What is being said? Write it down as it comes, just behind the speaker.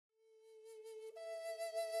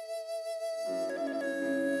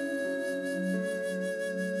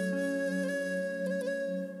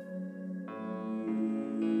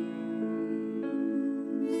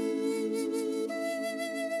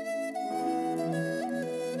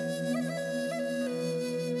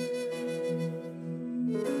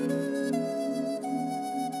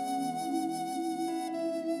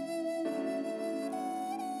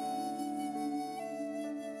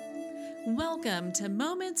welcome to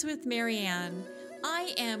Moments with Marianne.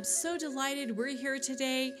 I am so delighted we're here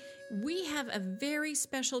today. We have a very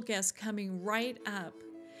special guest coming right up.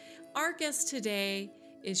 Our guest today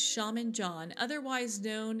is Shaman John, otherwise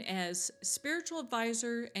known as Spiritual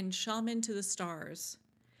Advisor and Shaman to the Stars.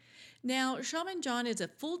 Now, Shaman John is a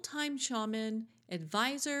full-time shaman,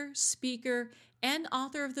 advisor, speaker, and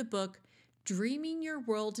author of the book, Dreaming Your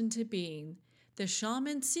World into Being, The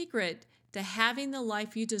Shaman's Secret to Having the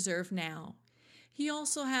Life You Deserve Now. He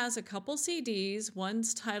also has a couple CDs.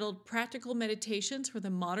 One's titled Practical Meditations for the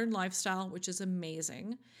Modern Lifestyle, which is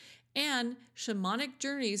amazing, and Shamanic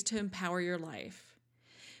Journeys to Empower Your Life.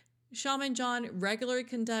 Shaman John regularly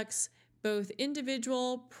conducts both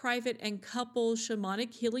individual, private, and couple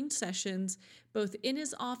shamanic healing sessions, both in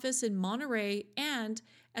his office in Monterey and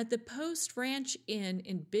at the Post Ranch Inn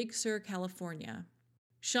in Big Sur, California.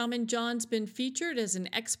 Shaman John's been featured as an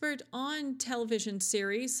expert on television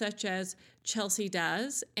series such as Chelsea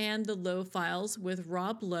Does and The Lowe Files with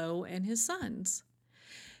Rob Lowe and his sons.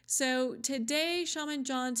 So today, Shaman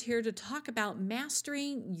John's here to talk about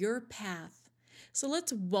mastering your path. So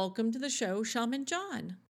let's welcome to the show, Shaman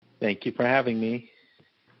John. Thank you for having me.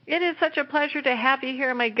 It is such a pleasure to have you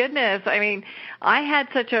here. My goodness. I mean, I had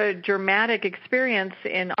such a dramatic experience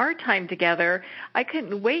in our time together. I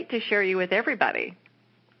couldn't wait to share you with everybody.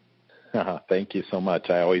 Thank you so much.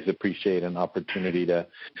 I always appreciate an opportunity to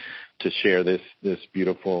share this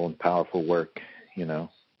beautiful and powerful work, you know.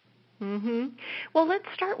 Well, let's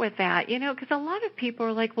start with that, because a lot of people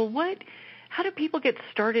are like, well, how do people get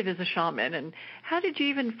started as a shaman, and how did you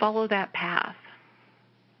even follow that path?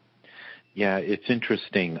 Yeah, it's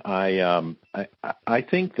interesting. I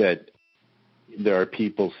think that there are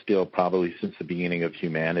people still, probably since the beginning of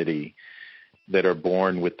humanity, that are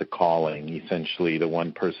born with the calling, essentially the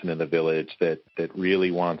one person in the village that really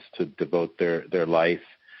wants to devote their life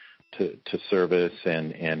to service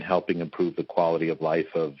and helping improve the quality of life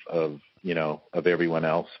of everyone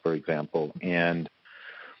else, for example. And,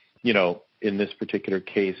 in this particular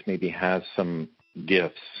case, maybe has some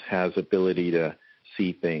gifts, has ability to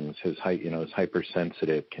see things, is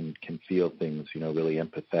hypersensitive, can feel things, really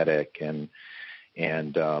empathetic and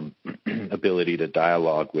ability to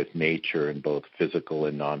dialogue with nature in both physical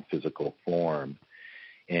and non-physical form.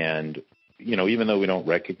 And, even though we don't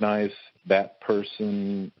recognize that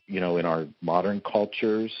person, in our modern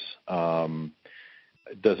cultures,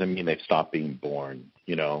 it doesn't mean they've stopped being born,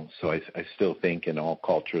 So I still think in all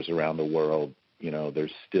cultures around the world,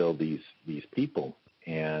 there's still these people.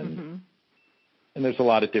 And and there's a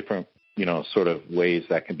lot of different sort of ways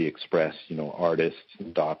that can be expressed, artists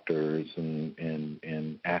and doctors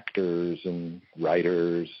and actors and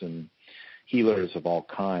writers and healers of all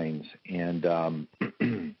kinds. And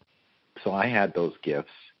so I had those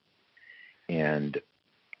gifts. And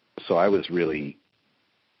so I was really,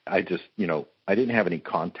 I didn't have any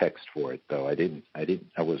context for it, though.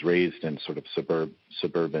 I was raised in sort of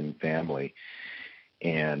suburban family.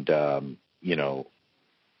 And,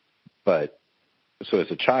 but so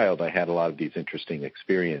as a child, I had a lot of these interesting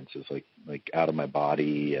experiences, like out of my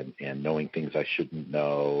body and knowing things I shouldn't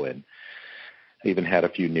know. And I even had a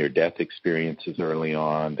few near-death experiences early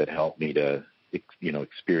on that helped me to,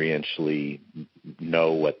 experientially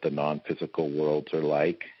know what the non-physical worlds are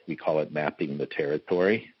like. We call it mapping the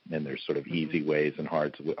territory. And there's sort of easy ways and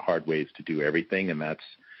hard ways to do everything. And that's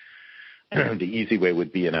the easy way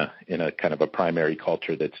would be in a kind of a primary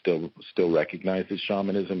culture that still recognizes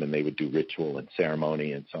shamanism, and they would do ritual and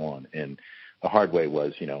ceremony and so on. And the hard way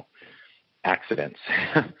was, accidents.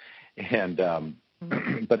 And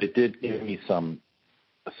but it did give me some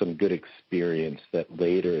good experience that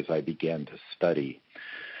later, as I began to study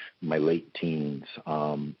in my late teens,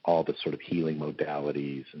 all the sort of healing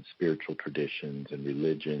modalities and spiritual traditions and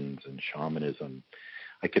religions and shamanism,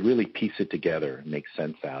 I could really piece it together and make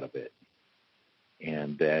sense out of it.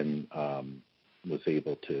 And then was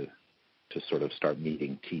able to sort of start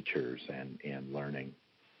meeting teachers and learning.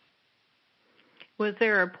 Was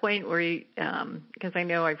there a point where you, because I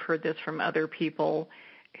know I've heard this from other people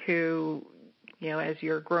who, as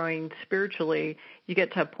you're growing spiritually, you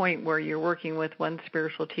get to a point where you're working with one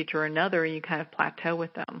spiritual teacher or another and you kind of plateau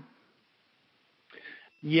with them?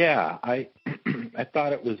 Yeah, I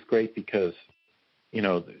thought it was great because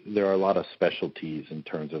there are a lot of specialties in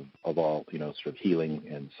terms of all, sort of healing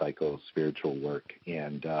and psycho-spiritual work.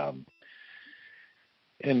 And I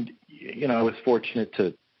was fortunate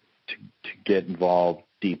to get involved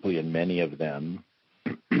deeply in many of them.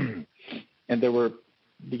 And there were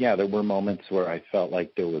moments where I felt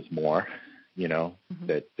like there was more,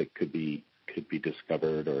 that could be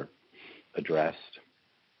discovered or addressed.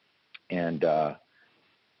 And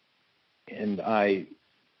I,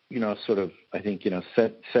 sort of, I think,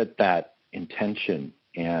 set that intention,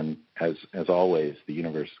 and as always, the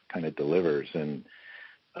universe kind of delivers. And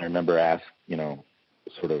I remember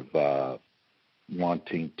sort of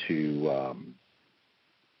wanting to,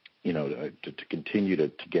 to continue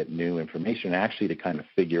to get new information, actually to kind of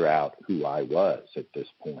figure out who I was at this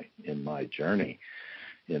point in my journey.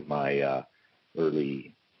 In my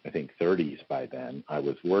early, I think, 30s by then, I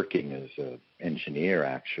was working as an engineer,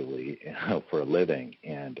 actually, for a living,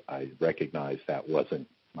 and I recognized that wasn't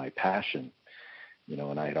my passion,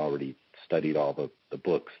 and I had already studied all the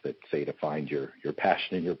books that say to find your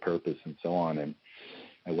passion and your purpose and so on. And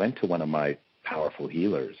I went to one of my powerful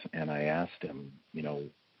healers, and I asked him,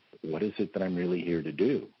 what is it that I'm really here to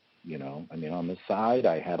do? On the side,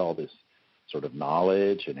 I had all this sort of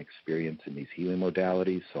knowledge and experience in these healing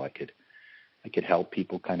modalities, so I could help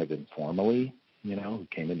people kind of informally, who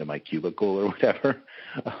came into my cubicle or whatever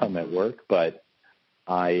at work. But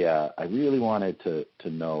I really wanted to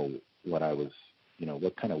know what I was,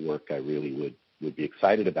 what kind of work I really would be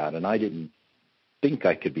excited about. And I didn't think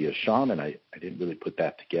I could be a shaman. I didn't really put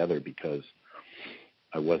that together because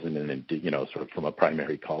I wasn't sort of from a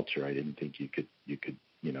primary culture. I didn't think you could,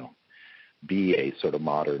 be a sort of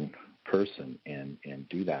modern person and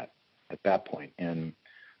do that at that point. And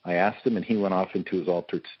I asked him, and he went off into his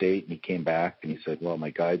altered state, and he came back and he said, well, my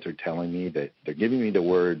guides are telling me that they're giving me the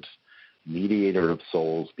words mediator of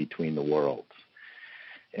souls between the worlds.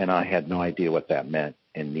 And I had no idea what that meant,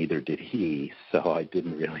 and neither did he, so I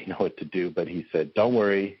didn't really know what to do. But he said, don't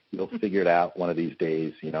worry, you'll figure it out one of these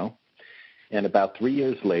days, And about 3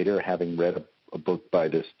 years later, having read a book by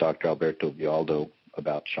this Dr. Alberto Villoldo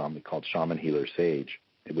about shaman, called Shaman Healer Sage,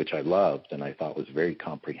 which I loved and I thought was very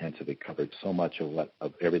comprehensive. It covered so much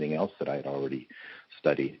of everything else that I had already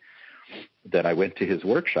studied, that I went to his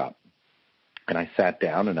workshop. And I sat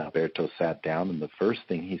down, and Alberto sat down, and the first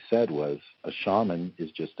thing he said was, a shaman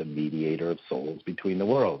is just a mediator of souls between the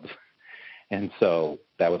worlds. And so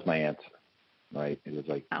that was my answer, right? It was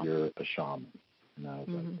like, you're a shaman. And I was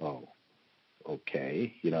like, oh,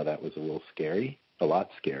 okay. That was a lot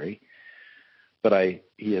scary. But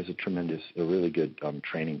he has a really good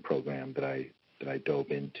training program that I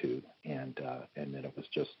dove into, and then it was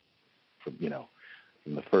just from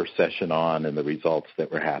the first session on, and the results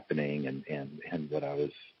that were happening, and what I was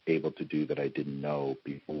able to do that I didn't know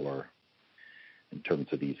before in terms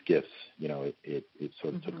of these gifts, it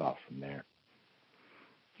sort of took off from there.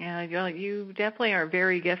 Yeah, you definitely are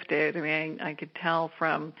very gifted. I mean, I could tell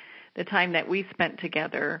from the time that we spent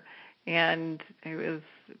together, and it was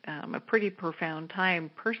a pretty profound time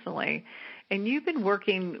personally. And you've been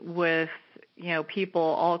working with, people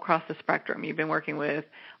all across the spectrum. You've been working with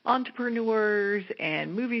entrepreneurs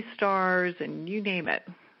and movie stars and you name it.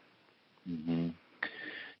 Mm-hmm.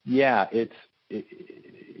 Yeah, it's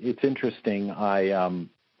interesting. I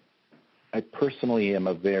personally am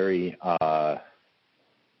a very I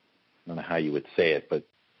don't know how you would say it, but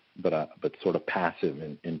sort of passive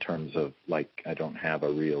in terms of, like, I don't have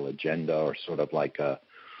a real agenda or sort of like a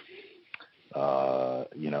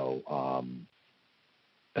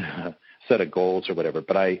set of goals or whatever.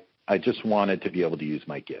 But I just wanted to be able to use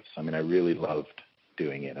my gifts. I mean, I really loved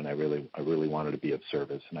doing it, and I really wanted to be of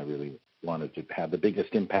service, and I really wanted to have the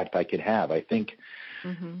biggest impact I could have. I think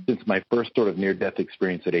since my first sort of near-death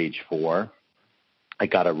experience at age 4, I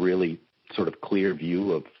got a really sort of clear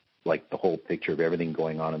view of, like, the whole picture of everything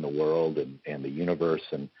going on in the world and the universe,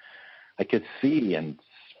 and I could see and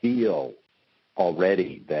feel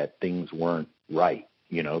already that things weren't right,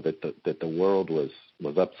 that the world was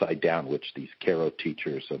upside down, which these Karo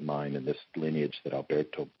teachers of mine and this lineage that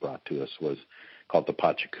Alberto brought to us was called the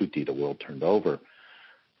Pachacuti, the world turned over,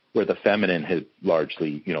 where the feminine had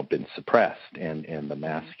largely, been suppressed, and the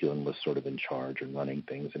masculine was sort of in charge and running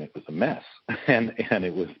things, and it was a mess, and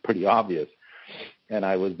it was pretty obvious. And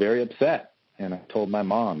I was very upset, and I told my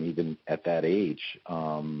mom, even at that age,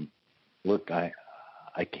 look, I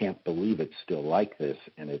can't believe it's still like this,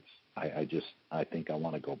 and I think I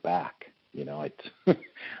want to go back. I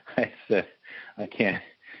said, I can't,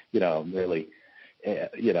 really,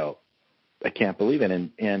 I can't believe it.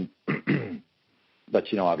 And but,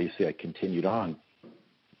 obviously I continued on.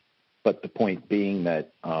 But the point being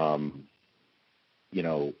that, I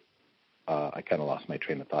kind of lost my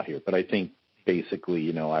train of thought here. But I think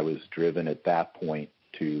basically, I was driven at that point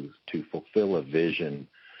to fulfill a vision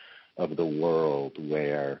of the world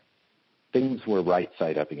where things were right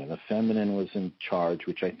side up again. The feminine was in charge,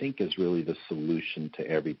 which I think is really the solution to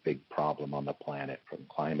every big problem on the planet, from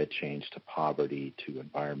climate change to poverty to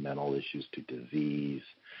environmental issues to disease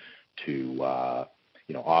to,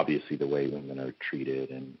 obviously the way women are treated,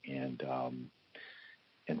 and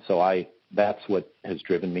so that's what has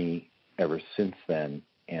driven me ever since then.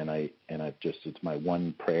 And I've just, it's my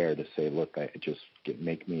one prayer to say, look,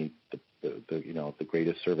 make me the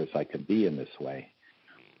greatest service I can be in this way.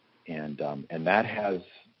 And that has,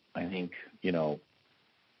 I think,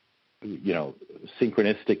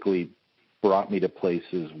 synchronistically brought me to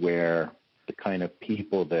places where the kind of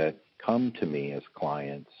people that come to me as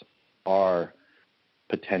clients are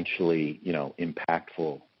potentially,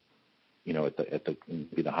 impactful, at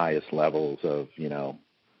the highest levels of,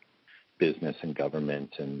 business and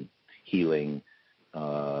government and healing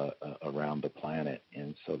around the planet.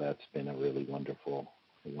 And so that's been a really wonderful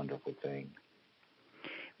thing.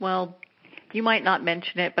 Well, you might not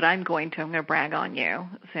mention it, but I'm going to brag on you.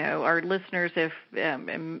 So our listeners, if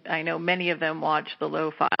I know many of them watch the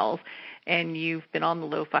Low Files, and you've been on the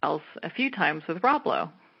Low Files a few times with Rob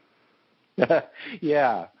Lowe.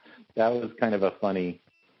 Yeah, that was kind of a funny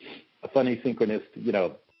synchronous,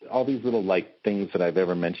 all these little things that I've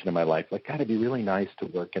ever mentioned in my life. God, it'd be really nice to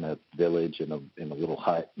work in a village in a little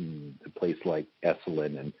hut in a place like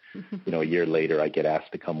Esalen, and a year later I get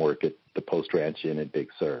asked to come work at the Post Ranch Inn at Big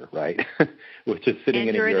Sur, right? Which is sitting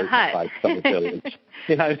in a yurt beside some village.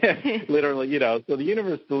 Literally, so the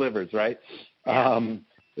universe delivers, right? Yeah. And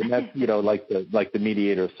that's like the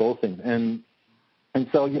mediator of soul things, and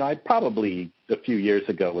so I probably a few years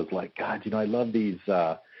ago was like, God, I love these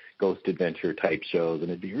ghost adventure type shows, and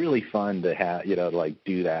it'd be really fun to have,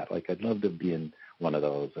 do that. I'd love to be in one of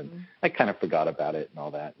those. And I kind of forgot about it and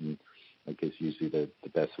all that. And it's usually the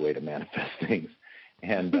best way to manifest things.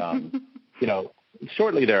 And,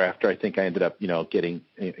 shortly thereafter, I think I ended up, getting,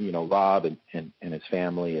 Rob and his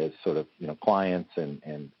family as sort of, clients,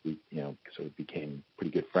 and we, sort of became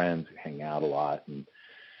pretty good friends. We hang out a lot. And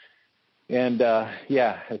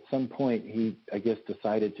at some point he, I guess,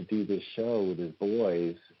 decided to do this show with his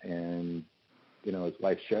boys, and, his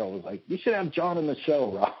wife Cheryl was like, you should have John in the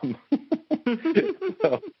show, Rob.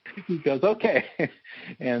 So he goes, okay.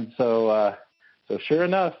 And so sure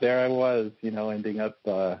enough, there I was, ending up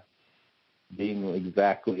being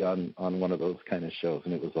exactly on one of those kind of shows,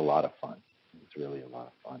 and it was a lot of fun. It was really a lot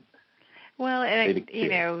of fun. Well, and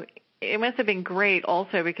it must have been great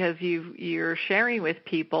also because you're sharing with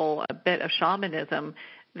people a bit of shamanism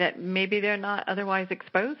that maybe they're not otherwise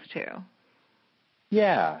exposed to.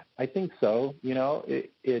 Yeah, I think so. There's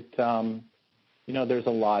a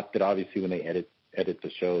lot that obviously when they edit the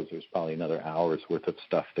shows, there's probably another hour's worth of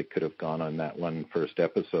stuff that could have gone on that one first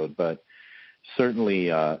episode. But certainly,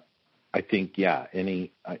 I think,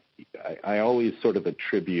 I always sort of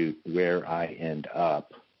attribute where I end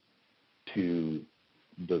up to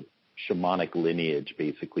the shamanic lineage,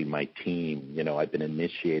 basically my team. I've been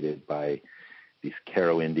initiated by these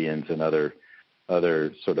Karo Indians and other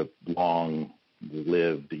sort of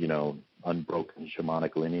long-lived, unbroken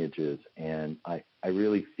shamanic lineages, and I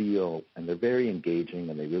really feel, and they're very engaging,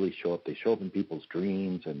 and they really show up. They show up in people's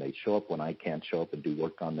dreams, and they show up when I can't show up and do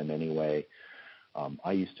work on them anyway.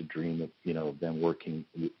 I used to dream of them working,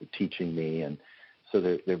 teaching me, and so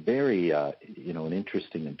they're very, and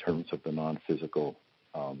interesting in terms of the non-physical,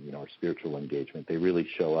 or spiritual engagement. They really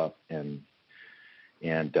show up, and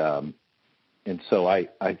so I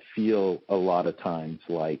feel a lot of times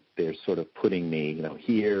like they're sort of putting me,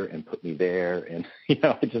 here and put me there, and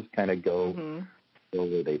I just kind of go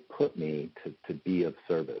where they put me to be of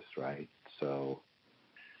service, right? So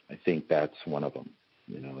I think that's one of them.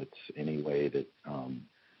 It's any way that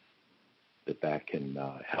that can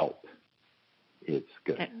help. It's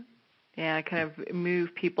good. Yeah, kind of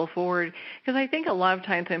move people forward. Because I think a lot of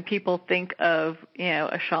times when people think of,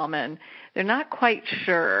 a shaman, they're not quite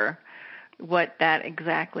sure what that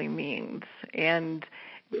exactly means. And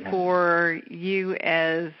for you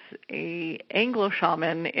as a Anglo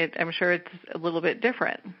shaman, I'm sure it's a little bit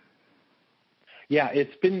different. Yeah,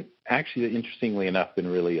 it's been actually, interestingly enough, been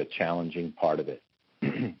really a challenging part of it.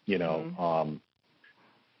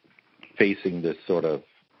 Facing this sort of,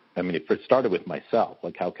 it first started with myself,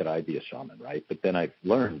 like how could I be a shaman, right? But then I've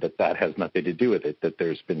learned that has nothing to do with it, that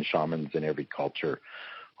there's been shamans in every culture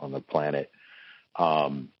on the planet.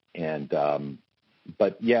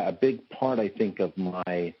 But yeah, a big part, I think, of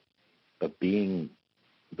being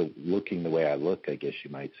looking the way I look, I guess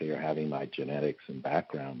you might say, or having my genetics and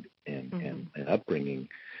background and upbringing,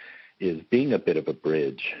 is being a bit of a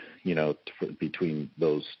bridge, between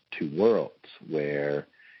those two worlds where,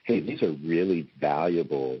 hey, these are really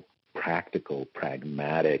valuable, practical,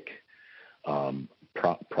 pragmatic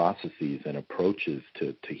processes and approaches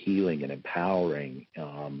to healing and empowering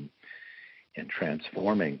and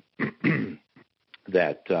transforming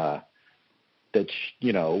that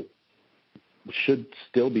should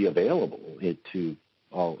still be available to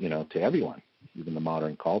all, to everyone, even the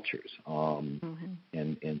modern cultures.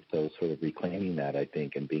 And so sort of reclaiming that, I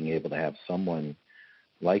think, and being able to have someone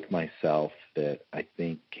like myself that I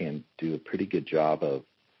think can do a pretty good job of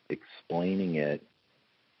explaining it,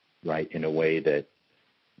 right, in a way that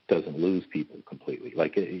doesn't lose people completely.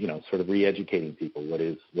 Like, sort of re-educating people. What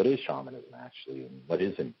is shamanism actually, and what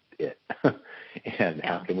isn't it? And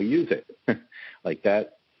how can we use it? Like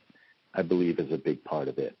that, I believe, is a big part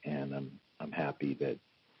of it, and I'm happy that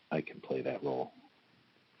I can play that role.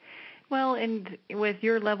 Well, and with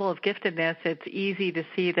your level of giftedness, it's easy to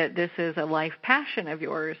see that this is a life passion of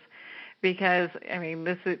yours, because I mean,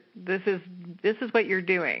 this is what you're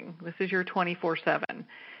doing. This is your 24/7.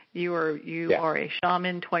 You are a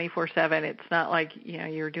shaman 24/7. It's not like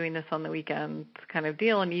you're doing this on the weekends kind of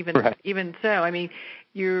deal. And even so, I mean,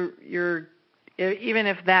 you're even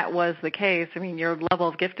if that was the case, I mean, your level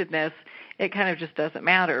of giftedness, it kind of just doesn't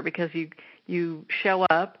matter, because you show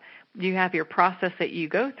up, you have your process that you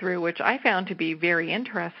go through, which I found to be very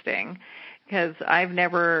interesting, because I've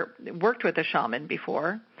never worked with a shaman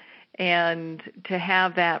before, and to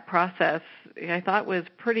have that process, I thought was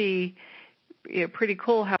pretty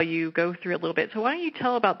cool how you go through a little bit. So why don't you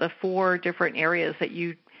tell about the 4 different areas that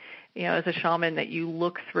you as a shaman, that you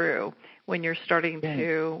look through when you're starting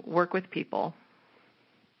to work with people?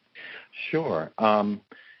 Sure.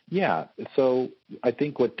 So I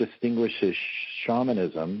think what distinguishes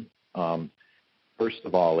shamanism, first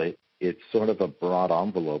of all, it's sort of a broad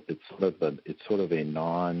envelope. It's sort of a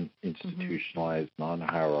non-institutionalized,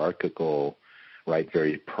 non-hierarchical, right,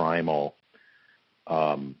 very primal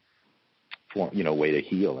way to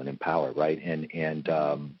heal and empower, right?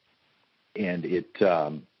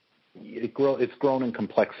 It's grown in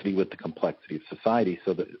complexity with the complexity of society,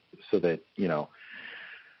 so that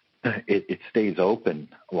it stays open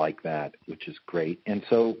like that, which is great. And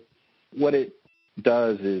so what it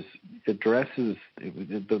does is addresses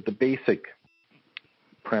the basic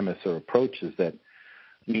premise or approach is that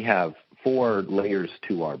we have 4 layers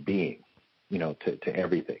to our being, to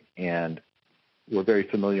everything. And we're very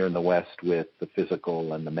familiar in the West with the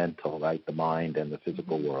physical and the mental, right? The mind and the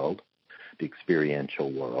physical world, the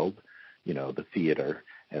experiential world, the theater,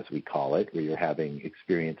 as we call it, where you're having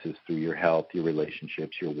experiences through your health, your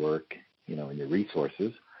relationships, your work, and your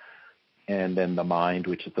resources. And then the mind,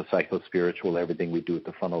 which is the psycho-spiritual, everything we do at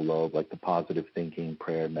the frontal lobe, like the positive thinking,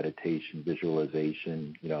 prayer, meditation,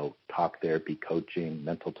 visualization, talk therapy, coaching,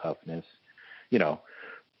 mental toughness,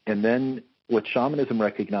 And then what shamanism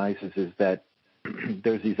recognizes is that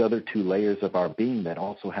there's these other 2 layers of our being that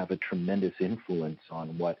also have a tremendous influence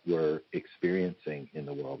on what we're experiencing in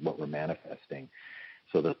the world, what we're manifesting.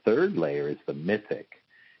 So the 3rd layer is the mythic,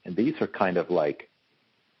 and these are kind of like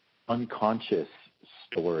unconscious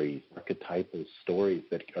stories, archetypal stories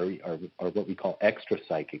that are what we call extra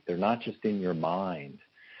psychic. They're not just in your mind.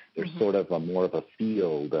 They're sort of more of a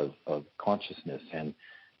field of consciousness, and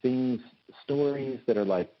stories that are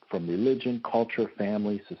like from religion, culture,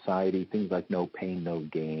 family, society, things like no pain, no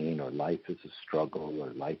gain, or life is a struggle, or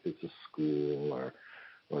life is a school,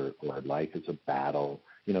 or life is a battle,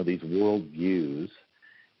 these world views.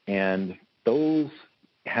 And those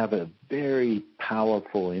have a very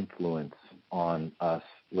powerful influence on us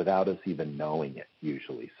without us even knowing it,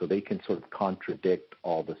 usually. So they can sort of contradict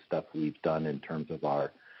all the stuff we've done in terms of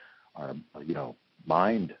our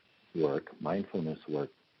mind work, mindfulness work.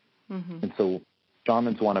 And so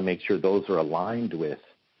shamans want to make sure those are aligned with.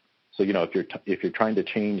 So if you're trying to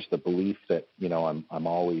change the belief that I'm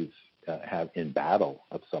always in battle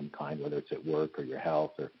of some kind, whether it's at work or your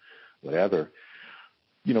health or whatever,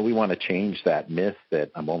 we want to change that myth that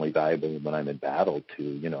I'm only valuable when I'm in battle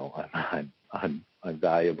to I'm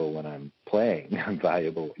valuable when I'm playing. I'm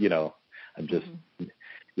valuable. I'm just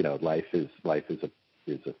life is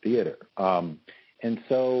a theater. And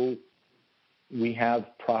so we have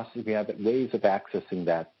ways of accessing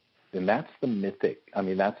that, and that's the mythic. I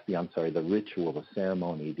mean, that's the ritual, the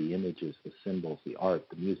ceremony, the images, the symbols, the art,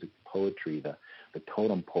 the music, the poetry, the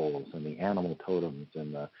totem poles and the animal totems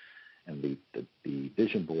and the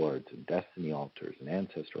vision boards and destiny altars and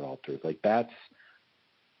ancestor altars. Like that's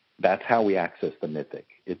how we access the mythic.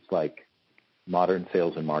 It's like modern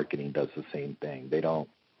sales and marketing does the same thing. They don't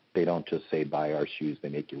just say buy our shoes, they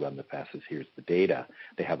make you run the fastest, here's the data.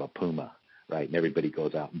 They have a Puma, right? And everybody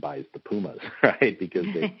goes out and buys the Pumas, right? Because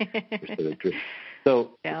they're sort of true.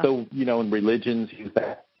 So and religions use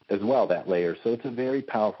that as well, that layer. So it's a very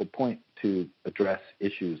powerful point to address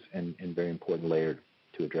issues and very important layer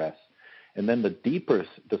to address. And then the deeper,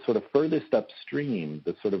 the sort of furthest upstream,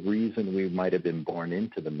 the sort of reason we might have been born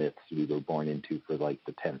into the myths we were born into for like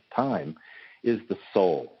the 10th time is the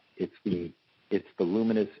soul. It's the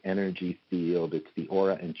luminous energy field. It's the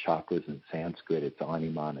aura and chakras in Sanskrit. It's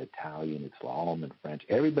anima in Italian. It's l'âme in French.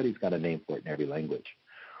 Everybody's got a name for it in every language.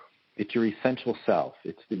 It's your essential self.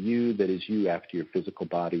 It's the you that is you after your physical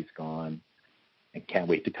body's gone and can't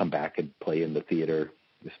wait to come back and play in the theater,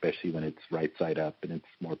 especially when it's right side up and it's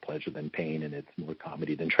more pleasure than pain and it's more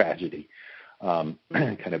comedy than tragedy, kind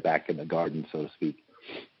of back in the garden, so to speak.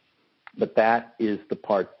 But that is the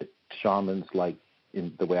part that shamans, like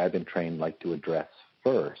in the way I've been trained, like to address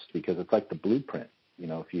first, because it's like the blueprint. You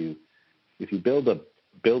know, if you build a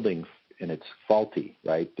building and it's faulty,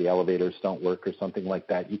 right, the elevators don't work or something like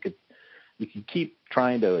that, you can keep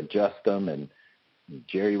trying to adjust them and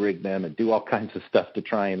jerry-rig them and do all kinds of stuff to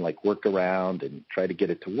try and like work around and try to get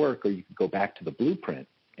it to work, or you can go back to the blueprint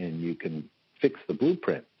and you can fix the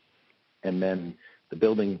blueprint, and then the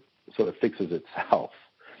building sort of fixes itself,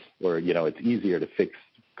 or, you know, it's easier to fix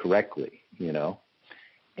correctly, you know,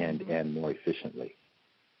 and more efficiently.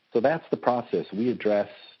 So that's the process. We address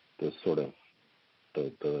the sort of the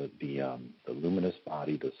luminous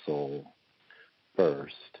body, the soul,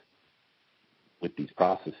 first with these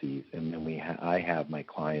processes, and then I have my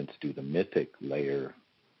clients do the mythic layer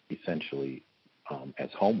essentially as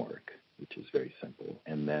homework, which is very simple,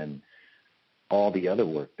 and then all the other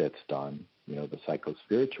work that's done, you know, the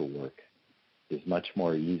psycho-spiritual work, is much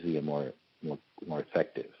more easy and more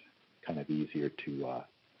effective, kind of easier to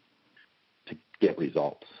get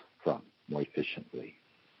results from more efficiently.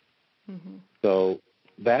 Mm-hmm. So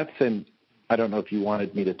that's I don't know if you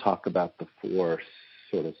wanted me to talk about the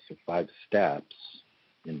 5 steps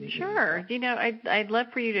in the Sure. You know, I'd love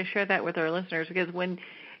for you to share that with our listeners, because when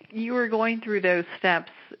you were going through those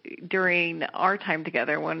steps during our time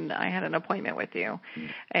together, when I had an appointment with you,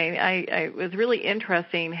 it was really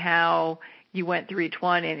interesting how you went through each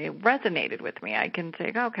one, and it resonated with me. I can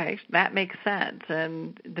say, okay, that makes sense.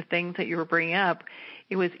 And the things that you were bringing up,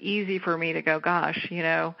 it was easy for me to go, gosh, you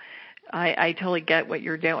know, I totally get what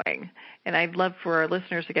you're doing. And I'd love for our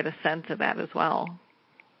listeners to get a sense of that as well.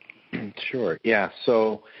 Sure. Yeah.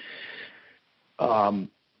 So when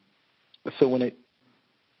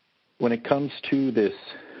it comes to this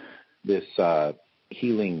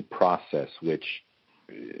healing process, which,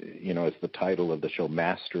 you know, is the title of the show,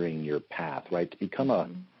 Mastering Your Path, right? To become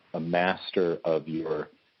a master of your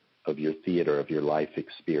theater, of your life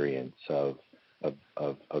experience, of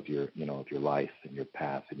your, you know, of your life and your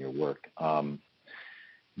path and your work.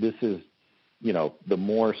 This is, you know, the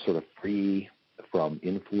more sort of free from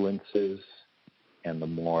influences and the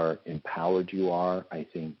more empowered you are, I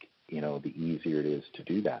think, you know, the easier it is to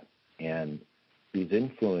do that. And these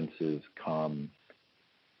influences come,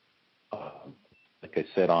 like I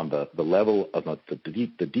said, on the level of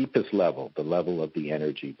the deepest level, the level of the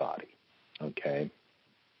energy body, okay?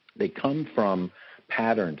 They come from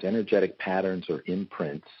patterns, energetic patterns or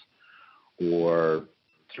imprints, or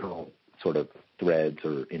sort of threads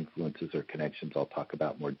or influences or connections I'll talk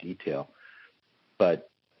about in more detail. But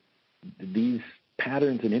these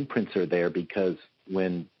patterns and imprints are there because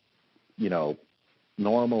when, you know,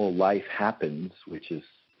 normal life happens, which is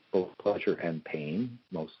both pleasure and pain,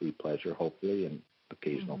 mostly pleasure, hopefully, and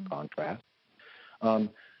occasional contrast,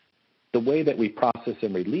 the way that we process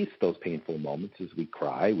and release those painful moments is we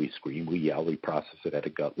cry, we scream, we yell, we process it at a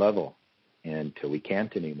gut level until we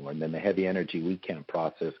can't anymore. And then the heavy energy we can't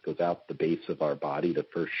process goes out the base of our body, the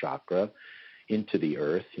first chakra, into the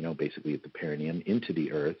earth, you know, basically at the perineum, into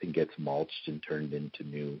the earth, and gets mulched and turned into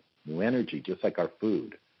new energy, just like our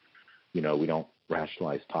food. You know, we don't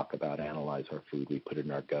rationalize, talk about, analyze our food. We put it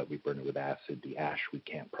in our gut. We burn it with acid. The ash we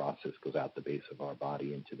can't process goes out the base of our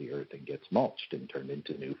body into the earth and gets mulched and turned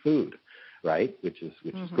into new food, right? Which is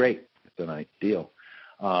great. It's a nice deal.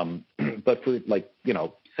 But for, like, you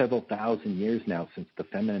know, several thousand years now, since the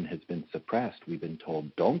feminine has been suppressed, we've been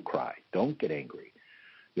told, don't cry, don't get angry,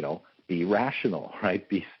 you know, be rational, right?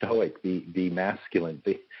 Be stoic, be masculine.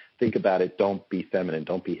 Think about it. Don't be feminine.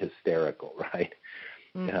 Don't be hysterical, right?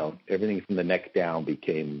 You know, everything from the neck down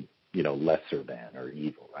became, you know, lesser than or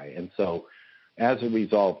evil, right? And so as a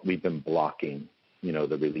result, we've been blocking, you know,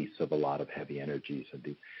 the release of a lot of heavy energies.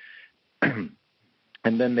 And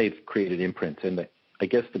then they've created imprints. And I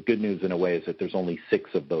guess the good news in a way is that there's only 6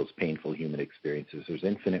 of those painful human experiences. There's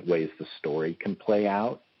infinite ways the story can play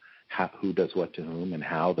out, who does what to whom and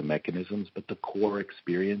how, the mechanisms, but the core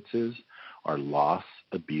experiences are loss,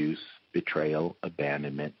 abuse, betrayal,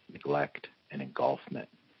 abandonment, neglect, and engulfment,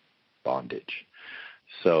 bondage.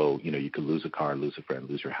 So, you know, you could lose a car, lose a friend,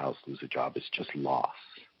 lose your house, lose a job. It's just loss.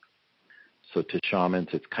 So to shamans,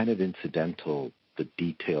 it's kind of incidental, the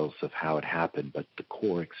details of how it happened, but the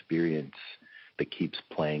core experience that keeps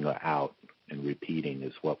playing out and repeating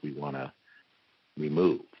is what we want to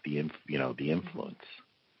remove, the influence.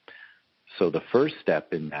 So the first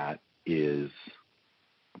step in that is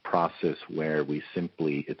a process where we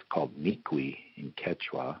simply, it's called nikwi in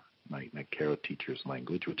Quechua, my Karo teacher's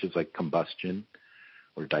language, which is like combustion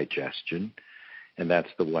or digestion. And that's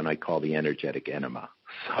the one I call the energetic enema.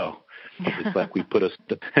 So it's like we put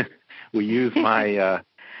we use my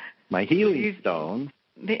healing stone.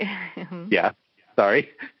 Yeah, sorry.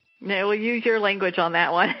 No, we'll use your language on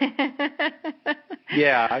that one.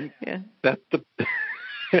 That's the.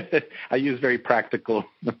 I use very practical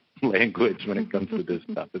language when it comes to this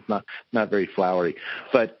stuff. It's not very flowery,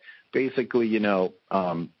 but basically,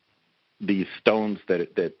 these stones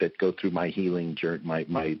that go through my healing journey,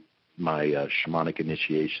 my shamanic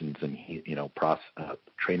initiations and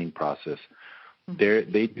training process,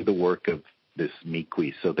 they do the work of this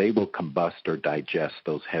nikwi. So they will combust or digest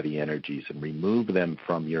those heavy energies and remove them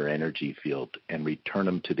from your energy field and return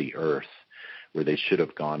them to the earth where they should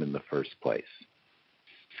have gone in the first place.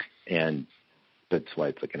 And that's why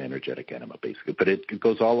it's like an energetic enema, basically. But it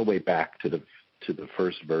goes all the way back to the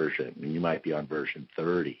first version. And you might be on version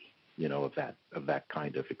 30, of that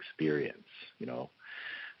kind of experience,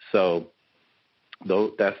 So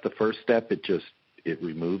though that's the first step. It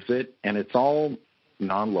removes it, and it's all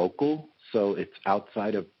non-local, so it's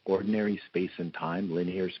outside of ordinary space and time,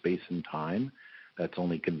 linear space and time. That's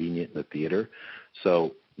only convenient in the theater.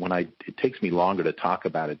 So it takes me longer to talk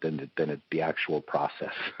about it than the actual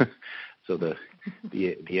process. So the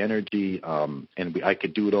energy, and I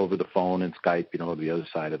could do it over the phone and Skype, over the other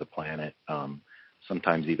side of the planet,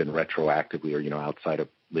 sometimes even retroactively or, outside of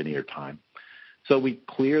linear time. So we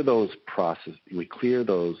clear those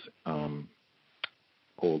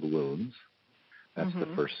old wounds. That's the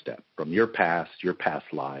first step, from your past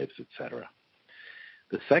lives, etc.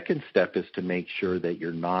 The second step is to make sure that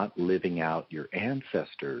you're not living out your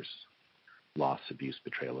ancestors' loss, abuse,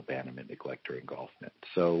 betrayal, abandonment, neglect, or engulfment.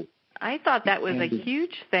 So I thought that was a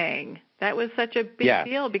huge thing. That was such a big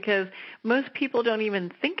deal because most people don't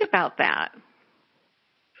even think about that.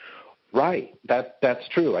 Right. That's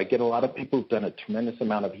true. I get a lot of people who've done a tremendous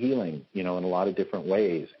amount of healing, in a lot of different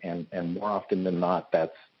ways, and more often than not,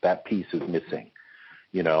 that piece is missing.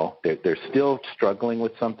 They're still struggling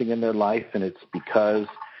with something in their life, and it's because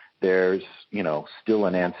there's, still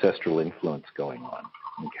an ancestral influence going on.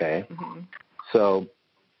 Okay. Mm-hmm. So,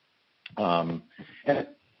 and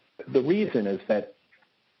the reason is that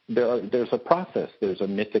there's a process, there's a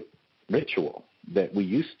mythic ritual that we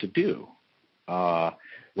used to do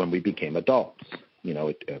when we became adults,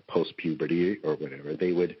 post-puberty or whatever.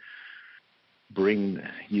 They would bring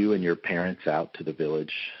you and your parents out to the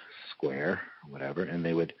village square or whatever, and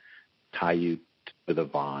they would tie you to the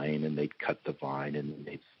vine, and they'd cut the vine, and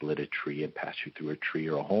they'd split a tree and pass you through a tree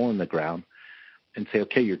or a hole in the ground and say,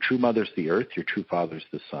 okay, your true mother's the earth, your true father's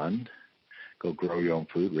the sun. Go grow your own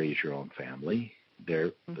food, raise your own family.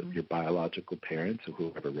 Your biological parents or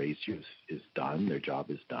whoever raised you is done. Their job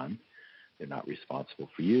is done. They're not responsible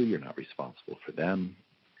for you. You're not responsible for them.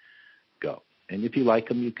 Go. And if you like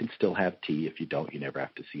them, you can still have tea. If you don't, you never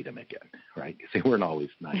have to see them again, right? Because they weren't always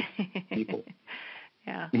nice people.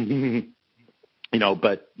 Yeah.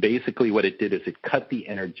 But basically what it did is it cut the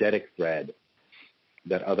energetic thread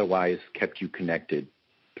that otherwise kept you connected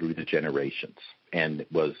through the generations, and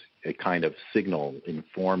it was a kind of signal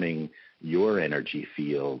informing your energy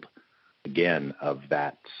field, again, of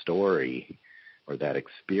that story or that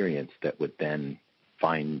experience that would then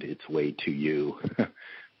find its way to you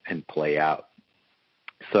and play out.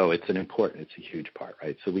 So it's a huge part,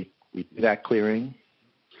 right? So we do that clearing.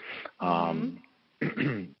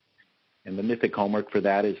 And the mythic homework for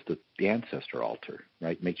that is the ancestor altar,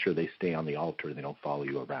 right? Make sure they stay on the altar and they don't follow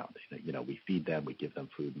you around. We feed them, we give them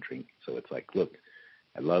food and drink. So it's like, look,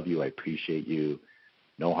 I love you, I appreciate you,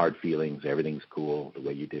 no hard feelings, everything's cool, the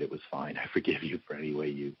way you did it was fine, I forgive you for any way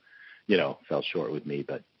you fell short with me,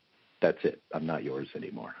 but that's it. I'm not yours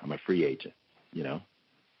anymore. I'm a free agent,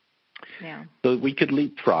 Yeah. So we could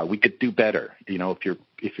leapfrog. We could do better.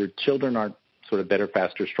 If your children aren't sort of better,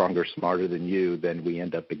 faster, stronger, smarter than you, then we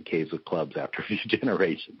end up in caves with clubs after a few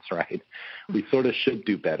generations, right? We sort of should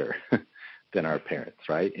do better than our parents,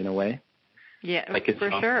 right, in a way? Yeah,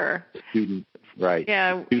 for sure. Student, right.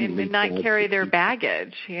 Yeah, and not carry their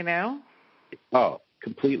baggage, Oh,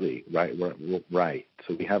 completely, right, right.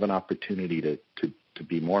 So we have an opportunity to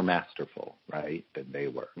be more masterful, right, than they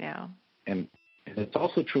were. Yeah. And it's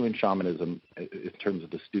also true in shamanism in terms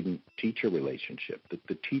of the student-teacher relationship.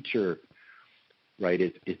 The teacher right?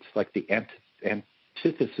 It's like the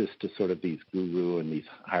antithesis to sort of these guru and these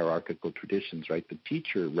hierarchical traditions, right? The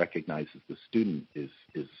teacher recognizes the student is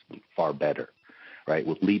far better, right?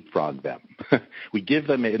 We'll leapfrog them. We give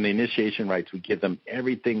them, in the initiation rites, we give them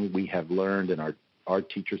everything we have learned and our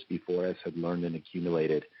teachers before us have learned and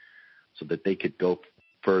accumulated so that they could go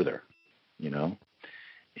further, and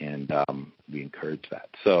we encourage that.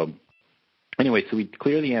 So anyway, so we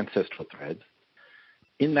clear the ancestral threads.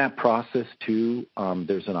 In that process, too,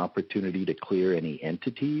 there's an opportunity to clear any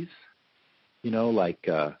entities, like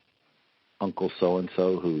Uncle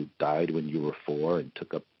so-and-so who died when you were 4 and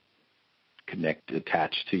took up,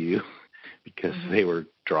 attached to you because they were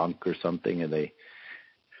drunk or something and they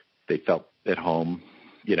felt at home,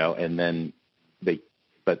 and then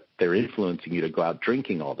but they're influencing you to go out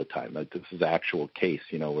drinking all the time. Like this is an actual case,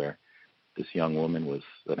 where this young woman was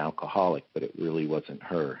an alcoholic, but it really wasn't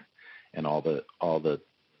her. And all the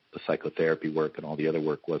psychotherapy work and all the other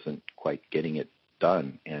work wasn't quite getting it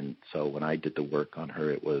done. And so when I did the work on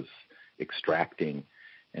her, it was extracting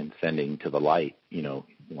and sending to the light,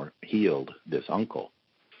 more healed this uncle.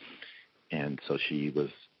 And so she was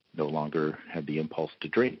no longer had the impulse to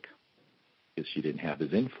drink because she didn't have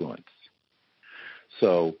his influence.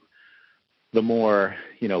 So the more,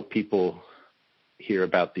 people hear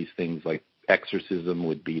about these things, like exorcism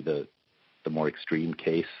would be the more extreme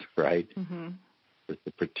case, right? Mm-hmm. With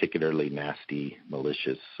the particularly nasty,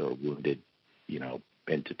 malicious, or wounded,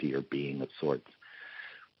 entity or being of sorts.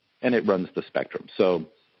 And it runs the spectrum. So,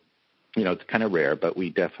 it's kind of rare, but we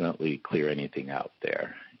definitely clear anything out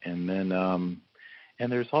there. And then,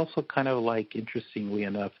 and there's also kind of like, interestingly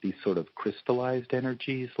enough, these sort of crystallized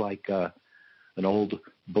energies, like an old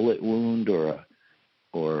bullet wound or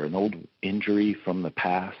an old injury from the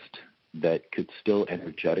past that could still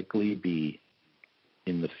energetically be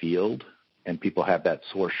in the field. And people have that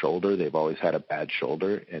sore shoulder. They've always had a bad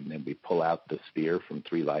shoulder. And then we pull out the spear from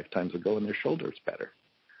 3 lifetimes ago and their shoulder's better.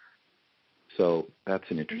 So that's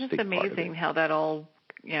an interesting part of it. It's amazing how that all,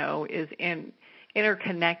 is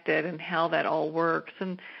interconnected and how that all works.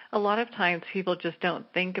 And a lot of times people just don't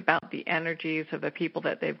think about the energies of the people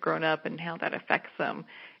that they've grown up and how that affects them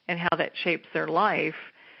and how that shapes their life.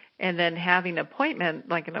 And then having an appointment,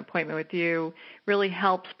 like an appointment with you, really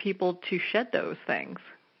helps people to shed those things.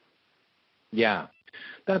 Yeah,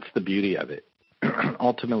 that's the beauty of it.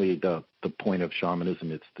 Ultimately, the point of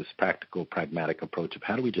shamanism, it's this practical, pragmatic approach of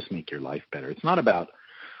how do we just make your life better. It's not about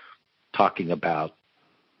talking about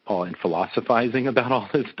and philosophizing about all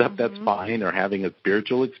this stuff. That's fine, or having a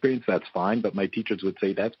spiritual experience. That's fine. But my teachers would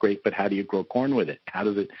say that's great, but how do you grow corn with it?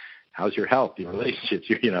 How's your health, your relationships?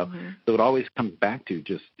 So it always comes back to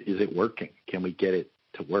just, is it working? Can we get it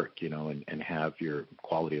to work? And have your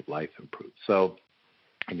quality of life improve. So,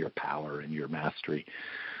 and your power and your mastery.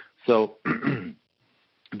 So the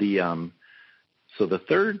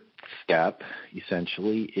third step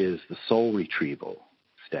essentially is the soul retrieval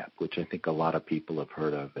step, which I think a lot of people have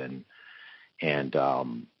heard of, and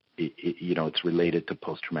it's related to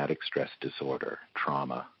post-traumatic stress disorder,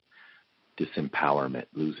 trauma, disempowerment,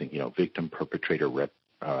 losing, victim, perpetrator,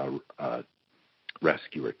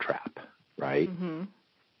 rescuer trap, right? Mm-hmm.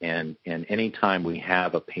 And any time we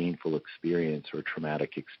have a painful experience or a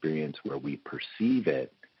traumatic experience where we perceive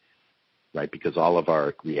it, right, because all of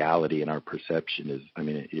our reality and our perception is,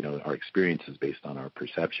 our experience is based on our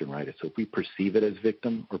perception, right? So if we perceive it as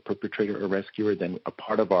victim or perpetrator or rescuer, then a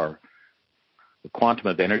part of the quantum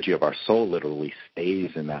of energy of our soul literally stays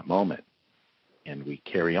in that moment. And we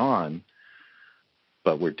carry on,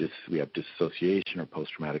 but we have dissociation or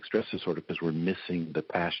post-traumatic stress disorder because we're missing the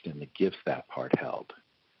passion and the gifts that part held.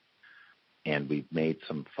 And we've made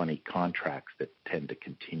some funny contracts that tend to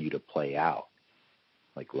continue to play out,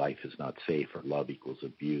 like life is not safe or love equals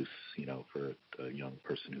abuse, for a young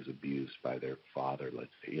person who's abused by their father, let's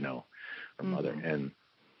say, or mother. And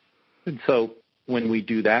so when we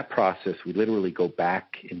do that process, we literally go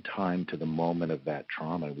back in time to the moment of that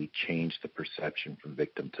trauma. We change the perception from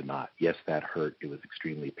victim to not. Yes, that hurt. It was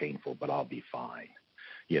extremely painful, but I'll be fine.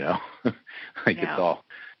 It's all,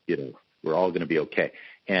 we're all going to be okay.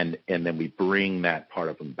 And then we bring that part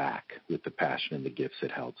of them back with the passion and the gifts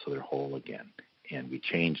it held so they're whole again. And we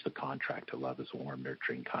change the contract to love is warm,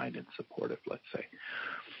 nurturing, kind, and supportive, let's say.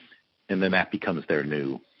 And then that becomes their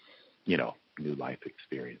new life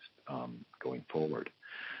experience going forward.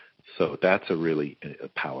 So that's a really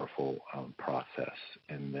powerful process.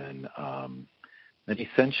 And then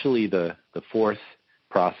essentially the fourth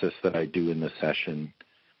process that I do in the session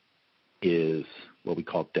is what we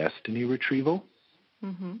call destiny retrieval.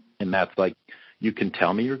 Mm-hmm. And that's like, you can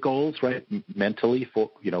tell me your goals, right? Mentally,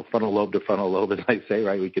 frontal lobe to frontal lobe, as I say,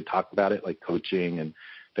 right? We could talk about it like coaching and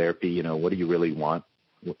therapy. What do you really want?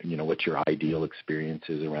 What your ideal experience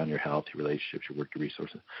is around your health, your relationships, your work, your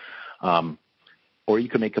resources. Or you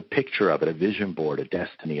can make a picture of it, a vision board, a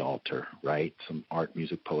destiny altar, right? Some art,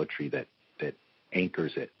 music, poetry that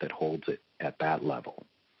anchors it, that holds it at that level.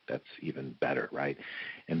 That's even better, right?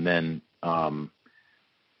 And then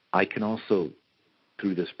I can also,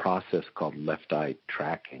 through this process called left eye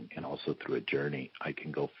tracking, and also through a journey, I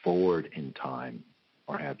can go forward in time,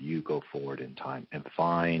 or have you go forward in time and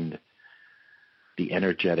find the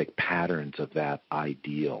energetic patterns of that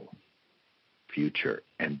ideal future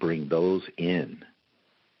and bring those in.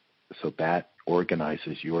 So that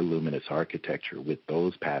organizes your luminous architecture with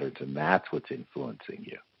those patterns, and that's what's influencing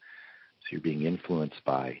you. So you're being influenced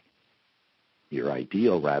by your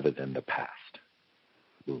ideal rather than the past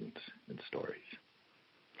wounds and stories.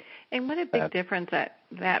 And what a big difference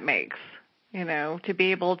that makes, to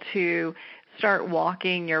be able to start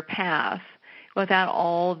walking your path without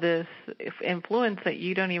all this influence that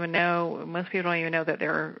you don't even know, most people don't even know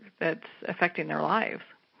that's affecting their lives.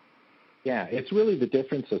 Yeah, it's really the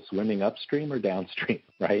difference of swimming upstream or downstream,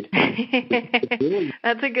 right?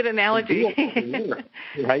 That's a good analogy.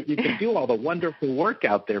 Right? You can do all the wonderful work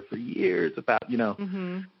out there for years about,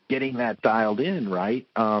 getting that dialed in, right?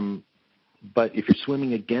 But if you're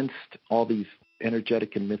swimming against all these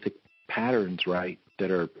energetic and mythic patterns, right, that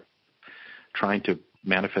are trying to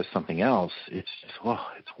manifest something else, it's just,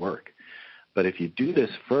 it's work. But if you do this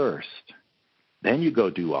first, then you go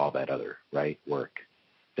do all that other, right, work.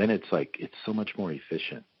 Then it's so much more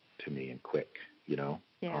efficient to me and quick,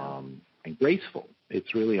 Yeah. And graceful.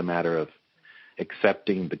 It's really a matter of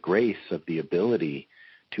accepting the grace of the ability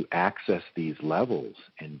to access these levels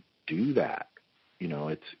and do that.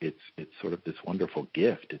 It's sort of this wonderful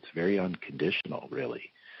gift. It's very unconditional,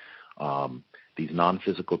 really. These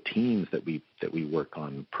non-physical teams that we work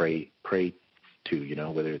on pray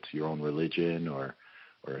to, whether it's your own religion or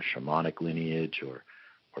a shamanic lineage or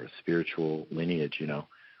a spiritual lineage,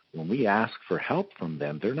 when we ask for help from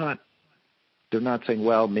them, they're not saying,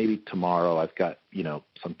 well, maybe tomorrow I've got,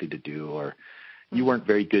 something to do, or you weren't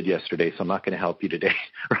very good yesterday, so I'm not going to help you today,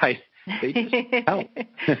 right? They just help.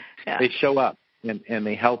 Yeah. They show up and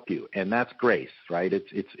they help you, and that's grace, right?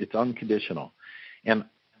 It's unconditional. And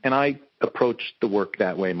I approach the work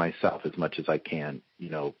that way myself as much as I can.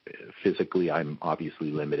 Physically, I'm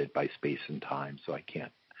obviously limited by space and time, so I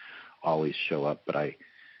can't always show up, but I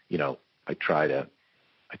try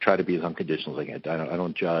to be as unconditional as I can. I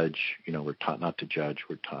don't judge. We're taught not to judge.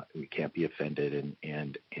 We're taught we can't be offended,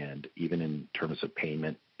 and even in terms of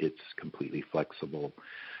payment, it's completely flexible.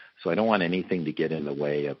 So I don't want anything to get in the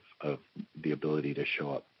way of the ability to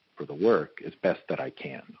show up for the work as best that I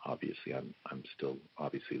can. Obviously, I'm still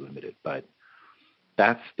obviously limited, but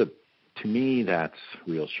to me that's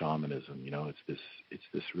real shamanism. It's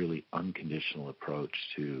this really unconditional approach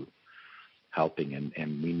to helping,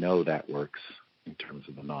 and we know that works in terms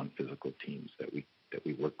of the non-physical teams that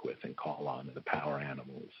we work with and call on, and the power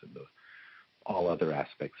animals and all other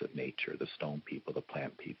aspects of nature, the stone people, the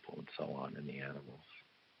plant people, and so on, and the animals.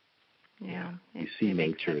 Yeah. You see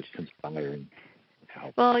nature as conspiring.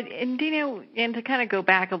 Well, and and to kind of go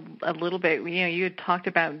back a little bit, you had talked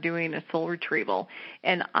about doing a soul retrieval,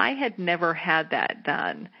 and I had never had that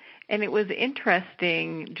done. And it was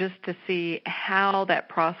interesting just to see how that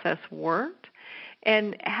process worked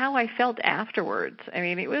and how I felt afterwards. I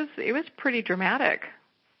mean, it was pretty dramatic.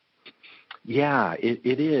 Yeah,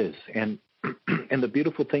 it is. And the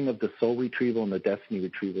beautiful thing of the soul retrieval and the destiny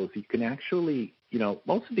retrieval is you can actually,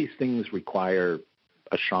 most of these things require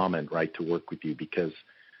a shaman, right, to work with you, because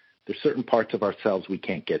there's certain parts of ourselves we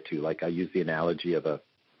can't get to. Like I use the analogy of a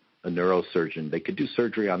neurosurgeon. They could do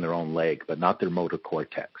surgery on their own leg, but not their motor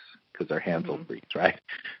cortex, because their hands will freeze, right?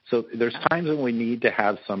 So there's times when we need to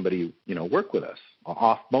have somebody, work with us,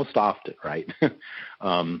 most often, right?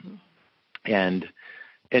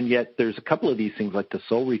 And yet there's a couple of these things like the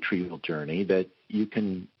soul retrieval journey that you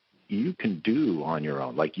can do on your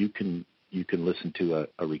own. Like you can listen to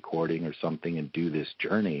a recording or something and do this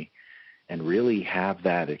journey and really have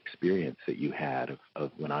that experience that you had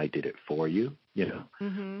of when I did it for you,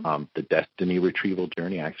 the destiny retrieval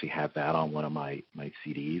journey. I actually have that on one of my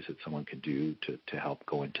CDs that someone can do to help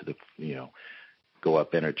go into the, go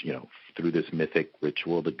up energy, through this mythic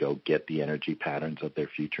ritual to go get the energy patterns of their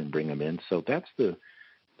future and bring them in. So that's the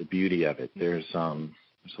beauty of it. There's a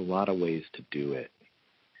lot of ways to do it.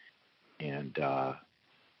 And,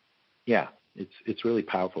 It's really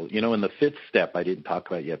powerful. You know, in the fifth step, I didn't talk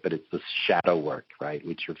about yet, but it's the shadow work, right,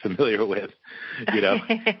 which you're familiar with. You know,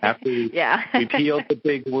 after we've healed the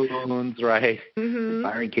big wounds, right? Mm-hmm.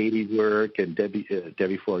 Byron Katie's work and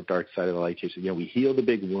Debbie Ford, Dark Side of the Light Chasers. You know, we heal the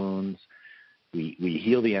big wounds. We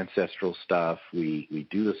heal the ancestral stuff. We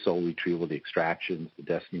do the soul retrieval, the extractions, the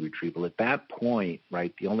destiny retrieval. At that point,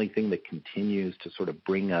 right, the only thing that continues to sort of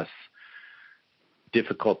bring us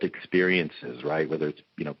difficult experiences, right, whether it's,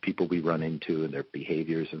 you know, people we run into and their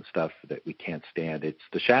behaviors and stuff that we can't stand, it's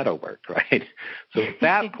the shadow work, right? So at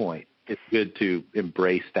that point, it's good to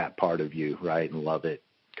embrace that part of you, right, and love it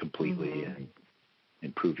completely and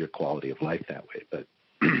improve your quality of life that way. But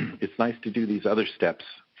it's nice to do these other steps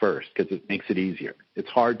first because it makes it easier. It's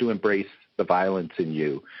hard to embrace the violence in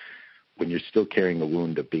you when you're still carrying the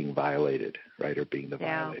wound of being violated, right, or being the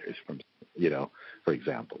violators from, you know, for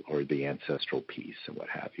example, or the ancestral piece and what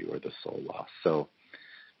have you, or the soul loss. So,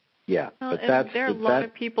 yeah. Well, but there are a lot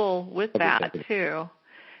of people with that too,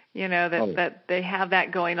 you know, that they have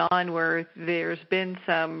that going on where there's been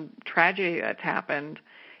some tragedy that's happened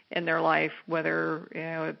in their life, whether, you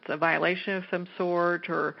know, it's a violation of some sort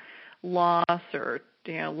or loss or,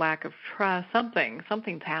 you know, lack of trust,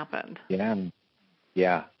 something's happened.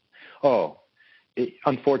 Yeah. Oh,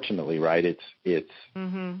 unfortunately, right, it's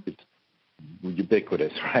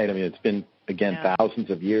ubiquitous, right? I mean, it's been, again, thousands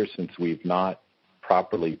of years since we've not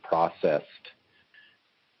properly processed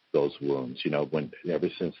those wounds, you know, ever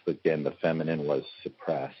since, again, the feminine was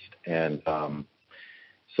suppressed. And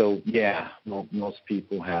so, yeah, most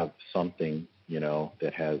people have something, you know,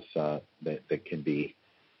 that has that can be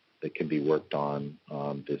worked on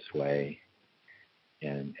this way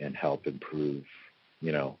and help improve,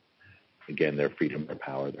 you know, again, their freedom, their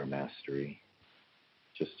power, their mastery,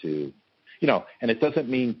 just to, you know, and it doesn't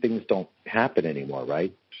mean things don't happen anymore,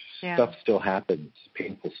 right? Yeah. Stuff still happens,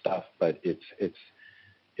 painful stuff, but it's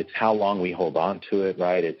how long we hold on to it,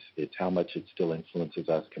 right? It's how much it still influences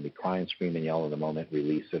us. Can we cry and scream and yell in the moment,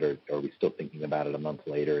 release it, or are we still thinking about it a month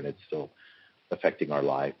later and it's still affecting our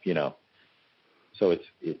life, you know? So it's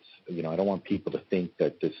you know, I don't want people to think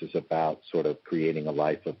that this is about sort of creating a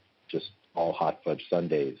life of just all hot fudge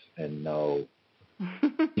sundaes and no,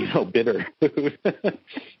 you know, bitter food.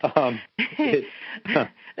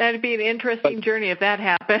 That'd be an interesting journey if that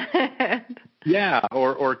happened. Yeah,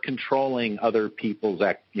 or controlling other people's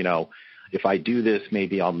you know, if I do this,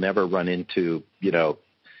 maybe I'll never run into, you know,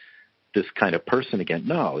 this kind of person again.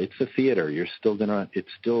 No, it's a theater.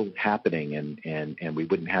 It's still happening, and we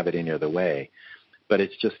wouldn't have it any other way. But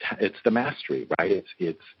it's the mastery, right?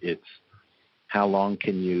 It's how long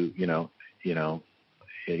can you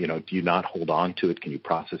do you not hold on to it? Can you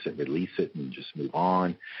process it, release it, and just move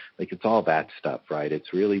on? Like, it's all that stuff, right?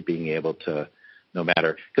 It's really being able to, no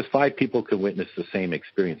matter, because 5 people can witness the same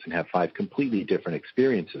experience and have 5 completely different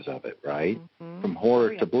experiences of it, right? Mm-hmm. From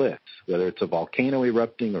horror to bliss, whether it's a volcano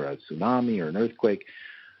erupting or a tsunami or an earthquake,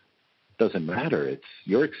 doesn't matter. It's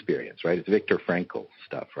your experience, right? It's Viktor Frankl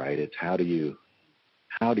stuff, right? It's how do you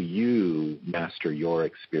master your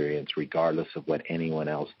experience regardless of what anyone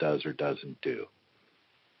else does or doesn't do?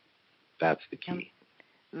 That's the key.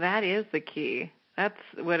 That is the key. That's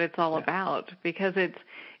what it's all about, because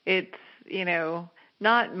it's you know,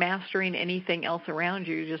 not mastering anything else around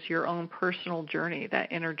you, just your own personal journey,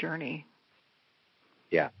 that inner journey.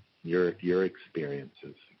 Yeah, your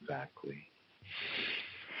experiences, exactly.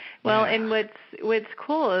 Well, and what's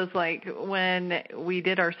cool is, like, when we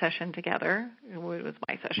did our session together, it was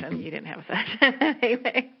my session. You didn't have a session.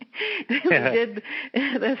 Anyway, we did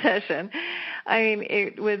the session. I mean,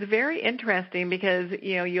 it was very interesting because,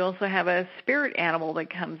 you know, you also have a spirit animal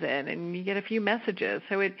that comes in and you get a few messages.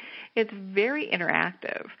 So it's very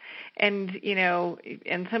interactive. And, you know,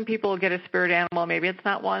 and some people get a spirit animal. Maybe it's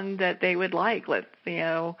not one that they would like,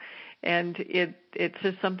 and it's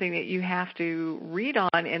just something that you have to read on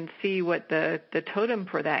and see what the totem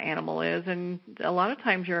for that animal is, and a lot of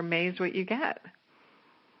times you're amazed what you get.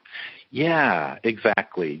 Yeah,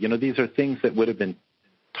 exactly. You know, these are things that would have been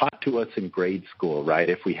taught to us in grade school, right,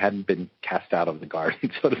 if we hadn't been cast out of the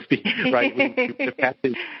garden, so to speak, right? We've had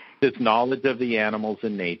this knowledge of the animals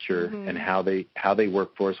in nature and how they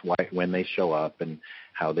work for us, when they show up and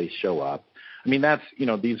how they show up. I mean, that's, you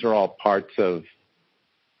know, these are all parts of,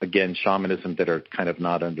 again, shamanism that are kind of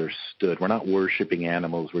not understood. We're not worshiping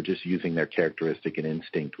animals. We're just using their characteristic and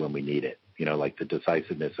instinct when we need it, you know, like the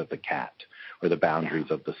decisiveness of the cat or the boundaries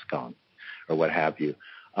of the skunk or what have you.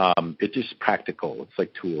 It's just practical. It's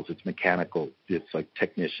like tools. It's mechanical. It's like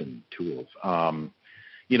technician tools.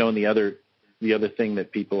 You know, and the other thing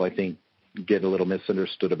that people, I think, get a little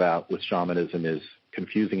misunderstood about with shamanism is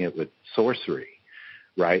confusing it with sorcery,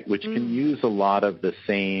 right, which can use a lot of the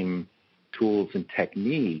same tools and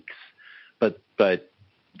techniques, but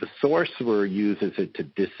the sorcerer uses it to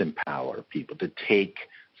disempower people, to take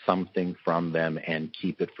something from them and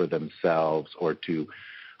keep it for themselves, or to,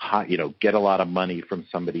 get a lot of money from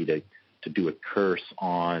somebody to do a curse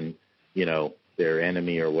on, their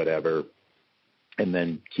enemy or whatever, and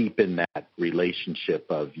then keep in that relationship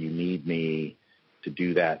of, you need me to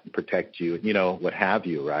do that and protect you, what have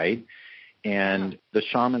you, right? And the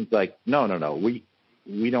shaman's like, no, we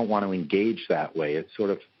don't want to engage that way. It's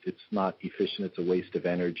not efficient. It's a waste of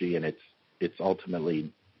energy, and it's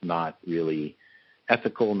ultimately not really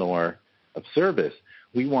ethical nor of service.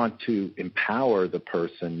 We want to empower the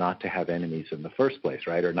person not to have enemies in the first place,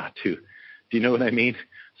 right? Or not to, do you know what I mean?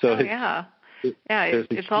 So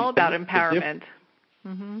it's all about empowerment.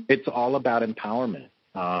 It's all about empowerment.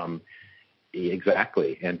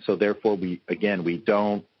 Exactly. And so therefore we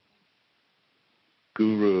don't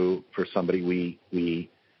guru for somebody.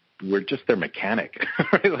 We're just their mechanic,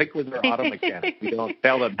 right? Like we're their auto mechanic. We don't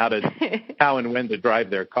tell them how and when to drive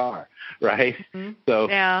their car, right?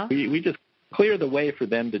 So we just clear the way for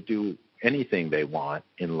them to do anything they want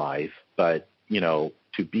in life, but,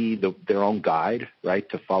 to be their own guide, right?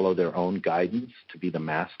 To follow their own guidance, to be the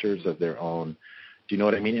masters of their own, do you know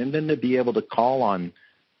what I mean? And then to be able to call on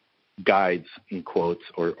guides, in quotes,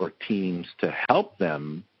 or teams to help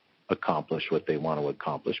them accomplish what they want to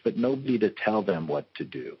accomplish, but nobody to tell them what to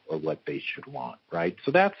do or what they should want, right?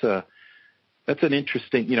 So that's an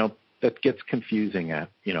interesting, that gets confusing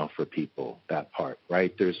for people, that part,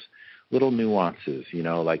 right? There's little nuances,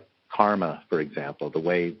 like karma, for example, the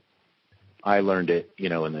way I learned it, in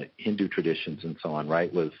the Hindu traditions and so on,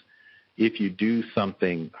 right, was if you do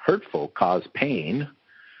something hurtful, cause pain,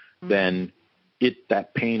 then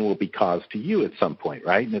that pain will be caused to you at some point,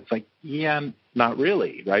 right? And it's like, not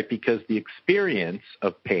really, right? Because the experience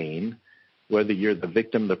of pain, whether you're the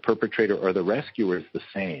victim, the perpetrator, or the rescuer, is the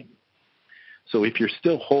same. So if you're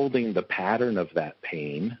still holding the pattern of that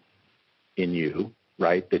pain in you,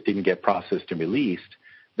 right, that didn't get processed and released,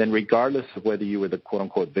 then regardless of whether you were the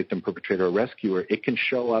quote-unquote victim, perpetrator, or rescuer, it can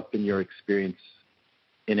show up in your experience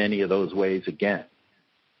in any of those ways again.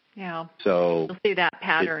 Yeah. So you'll see that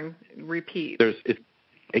pattern repeat.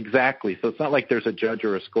 Exactly. So it's not like there's a judge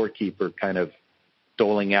or a scorekeeper kind of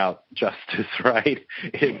doling out justice, right?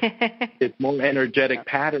 It's more energetic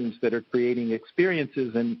patterns that are creating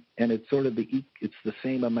experiences, and it's sort of it's the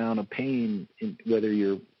same amount of pain whether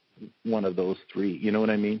you're one of those three. You know what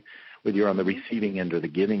I mean? Whether you're on the receiving end or the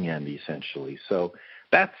giving end, essentially. So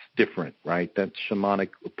that's different, right? That shamanic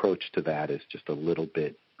approach to that is just a little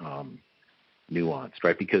bit nuanced,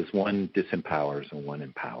 right? Because one disempowers and one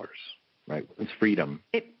empowers, right? It's freedom.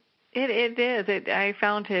 It is. I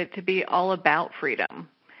found it to be all about freedom,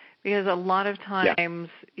 because a lot of times,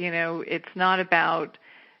 it's not about,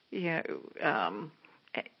 and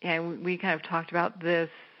we kind of talked about this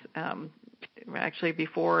actually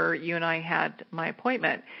before you and I had my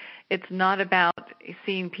appointment. It's not about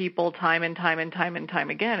seeing people time and time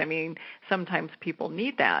again. I mean, sometimes people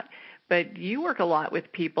need that. But you work a lot with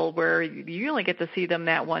people where you only get to see them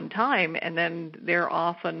that one time, and then they're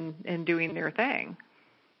off and doing their thing.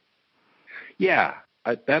 Yeah,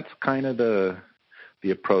 that's kind of the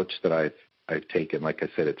approach that I've taken. Like I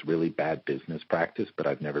said, it's really bad business practice, but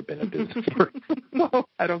I've never been a business person, so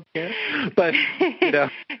I don't care. But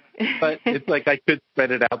but it's like I could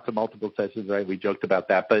spread it out to multiple sessions, right? We joked about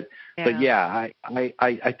that, but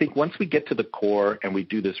I think once we get to the core and we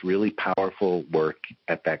do this really powerful work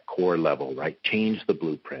at that core level, right? Change the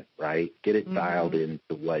blueprint, right? Get it dialed into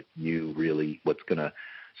what's going to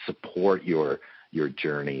support your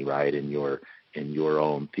journey, right? In your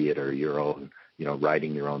own theater, your own,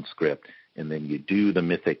 writing your own script. And then you do the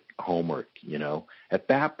mythic homework, At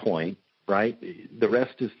that point, right, the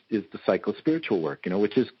rest is the psycho-spiritual work,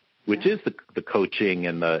 which is the coaching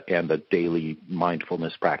and the daily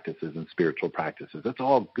mindfulness practices and spiritual practices. That's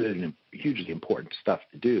all good and hugely important stuff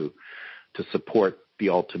to do to support the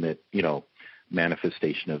ultimate,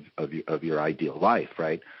 manifestation of your ideal life,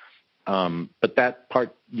 right? But that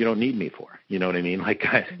part you don't need me for. You know what I mean? Like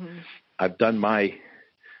I've done my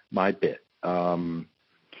bit.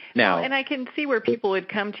 Now, and I can see where people would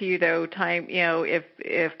come to you though,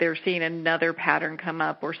 if they're seeing another pattern come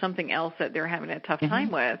up or something else that they're having a tough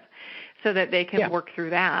time with, so that they can work through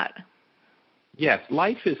that. Yes,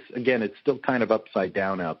 life is, again, it's still kind of upside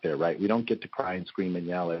down out there, right? We don't get to cry and scream and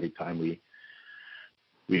yell every time we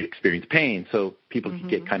experience pain, so people can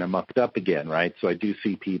get kind of mucked up again, right? So I do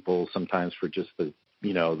see people sometimes for just the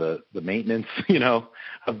maintenance,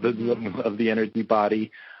 of the energy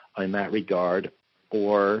body in that regard,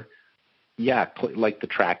 or like the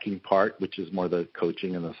tracking part, which is more the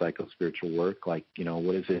coaching and the psycho-spiritual work. Like,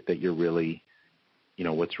 what is it that you're really,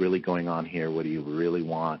 what's really going on here? What do you really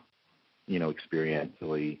want,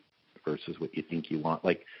 experientially versus what you think you want?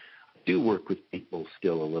 Like, I do work with people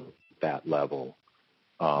still a little at that level,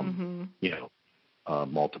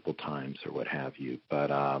 multiple times or what have you. But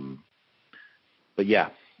yeah,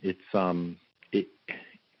 it's it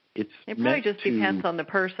probably just depends on the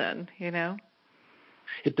person,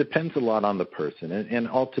 It depends a lot on the person. And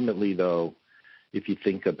ultimately, though, if you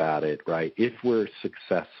think about it, right, if we're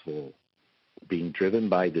successful being driven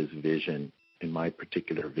by this vision, in my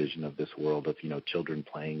particular vision of this world of, children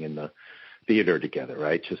playing in the theater together,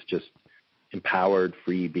 right, just empowered,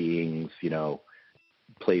 free beings,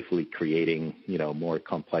 playfully creating, more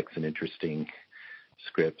complex and interesting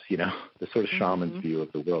scripts, the sort of shaman's view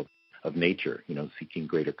of the world, of nature, seeking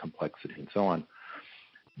greater complexity and so on,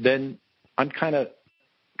 then I'm kind of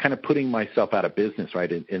putting myself out of business,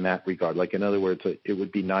 right, in that regard. Like, in other words, it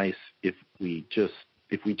would be nice if we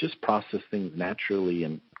just processed things naturally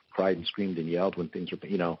and cried and screamed and yelled when things were,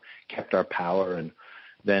 kept our power, and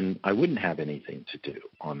then I wouldn't have anything to do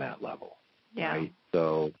on that level, right?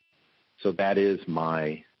 So that is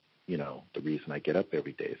my, the reason I get up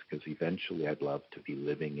every day is because eventually I'd love to be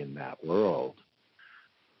living in that world.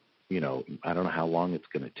 I don't know how long it's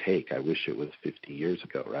going to take. I wish it was 50 years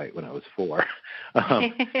ago, right, when I was 4.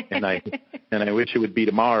 And I wish it would be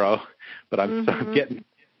tomorrow, but I'm getting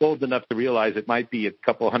old enough to realize it might be a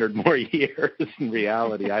couple hundred more years in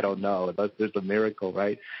reality. I don't know, unless there's a miracle,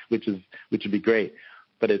 right, which would be great.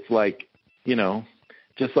 But it's like,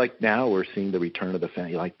 just like now we're seeing the return of the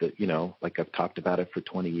family, like I've talked about it for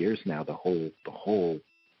 20 years now, the whole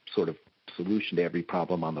sort of solution to every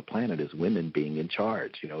problem on the planet is women being in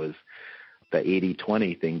charge, is the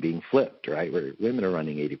 80-20 thing being flipped, right, where women are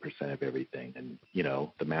running 80% of everything. And,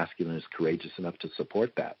 the masculine is courageous enough to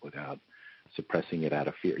support that without suppressing it out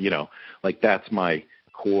of fear. Like, that's my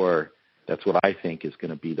core. That's what I think is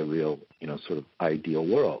going to be the real, sort of ideal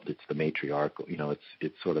world. It's the matriarchal,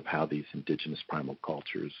 it's sort of how these indigenous primal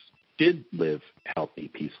cultures did live healthy,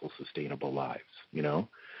 peaceful, sustainable lives,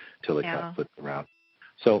 till it got flipped around.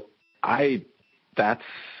 So that's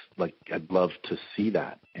like, I'd love to see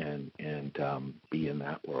that and be in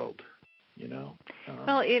that world,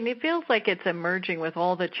 Well, and it feels like it's emerging with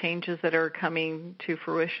all the changes that are coming to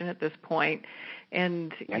fruition at this point.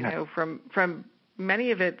 And, from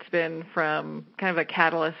many of it's been from kind of a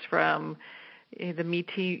catalyst from the Me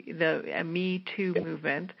Too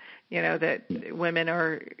movement, that women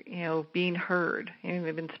are, being heard.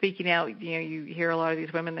 They've been speaking out. You hear a lot of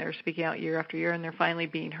these women that are speaking out year after year, and they're finally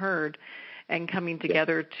being heard and coming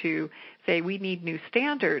together to say we need new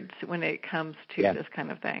standards when it comes to this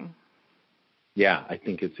kind of thing. Yeah, I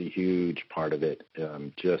think it's a huge part of it.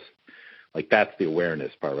 Just like, that's the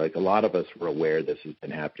awareness part. Like, a lot of us were aware this has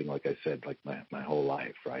been happening, like I said, like my whole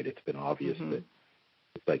life, right? It's been obvious that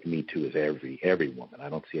it's like Me Too is every woman. I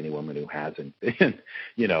don't see any woman who hasn't been,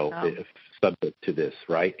 subject to this,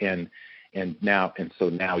 right? And now,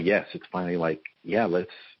 yes, it's finally like,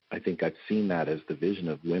 I think I've seen that as the vision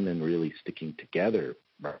of women really sticking together,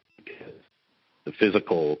 right? Because the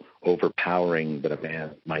physical overpowering that a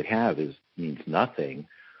man might have means nothing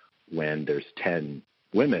when there's 10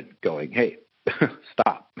 women going, hey,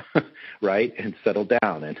 stop, right, and settle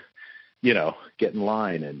down, and get in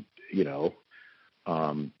line, and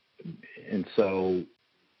and so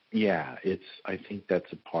I think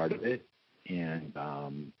that's a part of it. And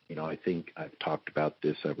I think I've talked about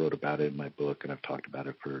this. I wrote about it in my book, and I've talked about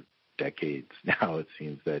it for decades now. It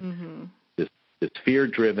seems that this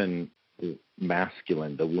fear-driven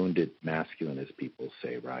masculine, the wounded masculine, as people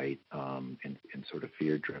say, right, and sort of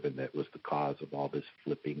fear-driven, that was the cause of all this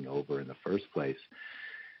flipping over in the first place.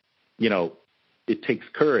 It takes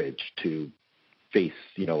courage to face,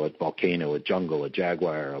 a volcano, a jungle, a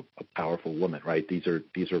jaguar, a powerful woman, right? These are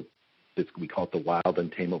we call it the wild,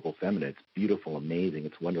 untamable feminine. It's beautiful, amazing.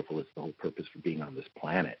 It's wonderful. It's the whole purpose for being on this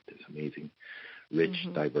planet. This amazing, rich,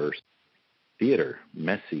 diverse theater,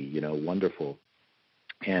 messy, wonderful.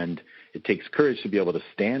 And it takes courage to be able to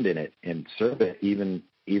stand in it and serve it, even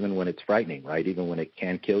when it's frightening, right? Even when it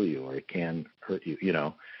can kill you or it can hurt you,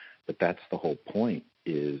 But that's the whole point,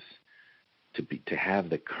 is to have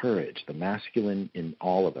the courage. The masculine in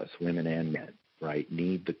all of us, women and men, right,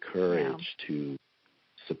 need the courage to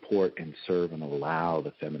support and serve and allow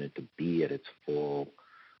the feminine to be at its full,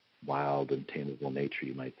 wild, untamable nature,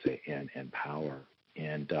 you might say, and power.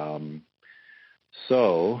 And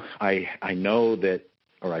so I know that,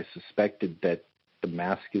 or I suspected that the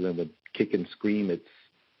masculine would kick and scream its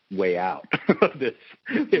way out of this.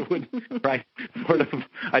 It would, right, sort of,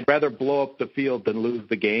 I'd rather blow up the field than lose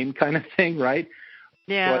the game kind of thing, right?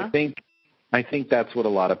 Yeah. So I think that's what a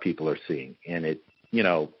lot of people are seeing. And it,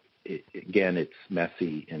 again, it's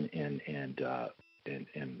messy and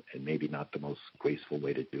maybe not the most graceful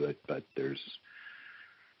way to do it, but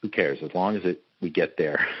who cares? As long as we get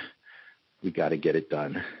there, we got to get it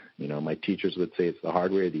done. My teachers would say it's the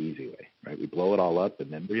hard way or the easy way, right? We blow it all up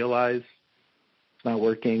and then realize it's not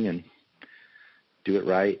working and do it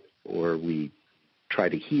right, or we try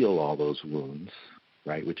to heal all those wounds,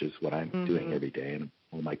 right, which is what I'm doing every day. And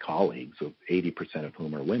all my colleagues, so 80% of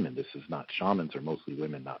whom are women. This is not, shamans are mostly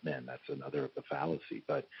women, not men. That's another of the fallacy.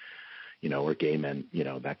 But, or gay men,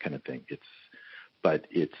 that kind of thing. It's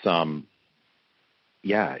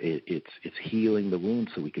healing the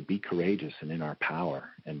wounds so we could be courageous and in our power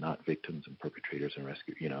and not victims and perpetrators and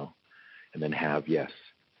rescue, and then have, yes,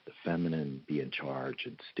 the feminine be in charge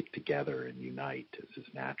and stick together and unite as is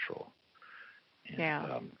natural.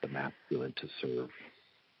 And the masculine to serve.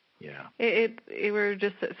 Yeah. It we're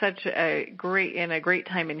just such a great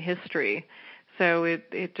time in history. So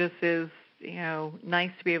it just is,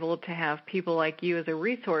 nice to be able to have people like you as a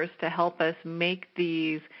resource to help us make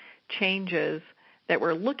these changes that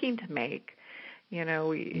we're looking to make,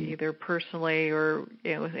 either personally or,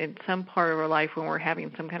 in some part of our life when we're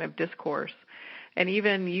having some kind of discourse. And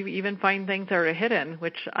you even find things that are hidden,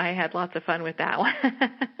 which I had lots of fun with that one.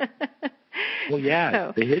 Well,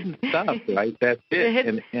 yeah, the hidden stuff, right? That's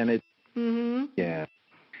it. And it's, yeah.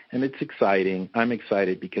 And it's exciting. I'm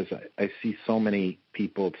excited because I see so many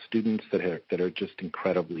people, students that are just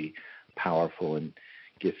incredibly powerful and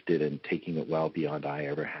gifted and taking it well beyond I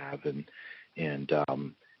ever have. And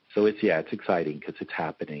so it's exciting because it's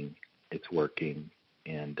happening, it's working,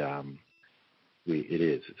 and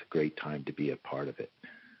it's a great time to be a part of it,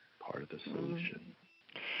 part of the solution.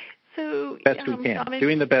 So best we can,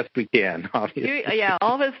 doing the best we can, obviously.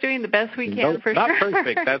 All of us doing the best we can, for not sure. Not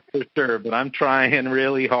perfect, that's for sure, but I'm trying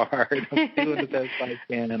really hard. I'm doing the best I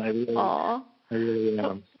can, and I really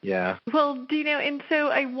am. Yeah. Well, and so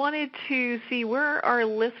I wanted to see where our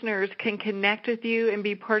listeners can connect with you and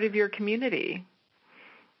be part of your community.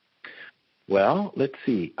 Well, let's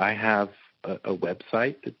see. I have a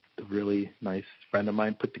website that a really nice friend of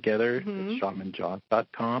mine put together. It's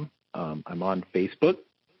shamanjohn.com. I'm on Facebook.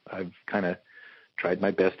 I've kind of tried my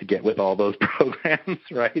best to get with all those programs,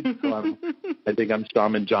 right? So I think I'm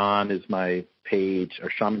Shaman John is my page, or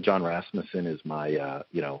Shaman John Rasmussen is my,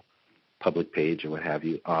 public page or what have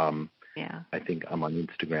you. I think I'm on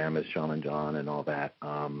Instagram as Shaman John and all that.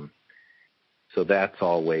 So that's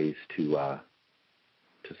all ways to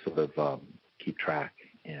sort of keep track,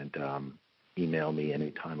 and email me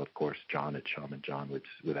anytime, of course, John at Shaman John, which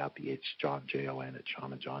is without the H, John, Jon at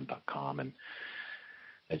shamanjohn.com. And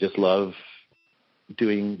I just love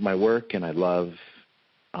doing my work, and I love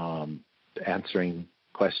answering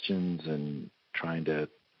questions and trying to,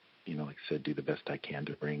 like I said, do the best I can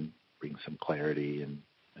to bring some clarity and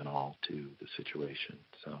all to the situation.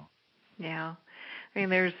 So, yeah. I mean,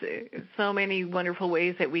 there's so many wonderful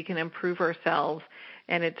ways that we can improve ourselves,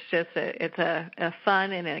 and it's just a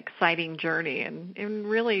fun and an exciting journey. And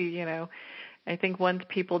really, I think once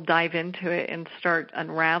people dive into it and start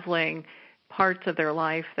unraveling parts of their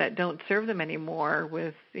life that don't serve them anymore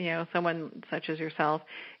with, someone such as yourself,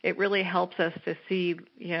 it really helps us to see,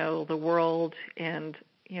 the world and,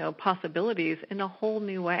 possibilities in a whole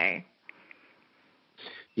new way.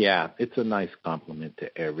 Yeah, it's a nice compliment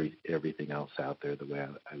to everything else out there. The way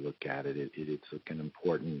I look at it, it's an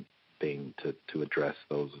important thing to address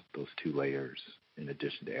those two layers in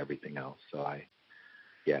addition to everything else. So I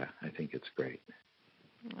think it's great.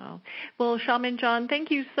 Well, Shaman John,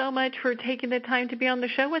 thank you so much for taking the time to be on the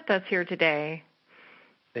show with us here today.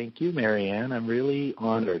 Thank you, Marianne. I'm really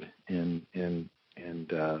honored and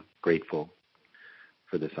grateful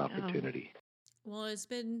for this opportunity. Well, it's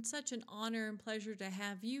been such an honor and pleasure to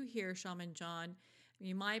have you here, Shaman John. I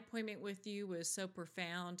mean, my appointment with you was so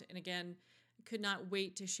profound, and again, could not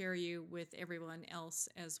wait to share you with everyone else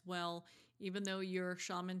as well. Even though you're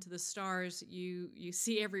shaman to the stars, you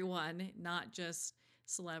see everyone, not just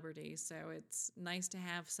celebrities. So it's nice to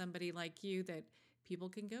have somebody like you that people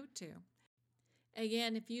can go to.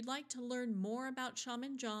 Again, if you'd like to learn more about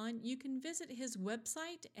Shaman John, you can visit his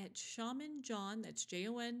website at shamanjohn, that's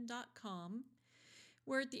JON.com.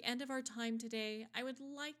 We're at the end of our time today. I would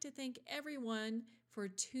like to thank everyone for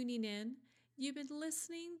tuning in. You've been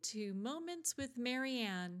listening to Moments with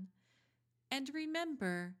Marianne. And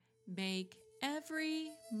remember, make every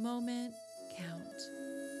moment count.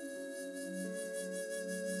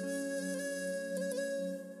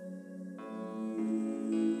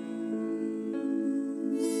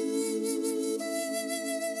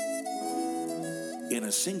 In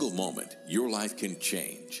a single moment, your life can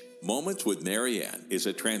change. Moments with Marianne is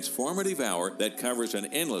a transformative hour that covers an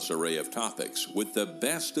endless array of topics with the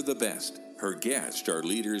best of the best. Her guests are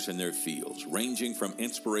leaders in their fields, ranging from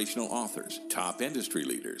inspirational authors, top industry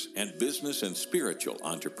leaders, and business and spiritual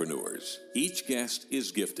entrepreneurs. Each guest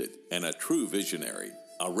is gifted and a true visionary,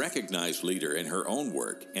 a recognized leader in her own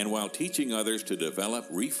work, and while teaching others to develop,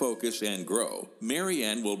 refocus, and grow,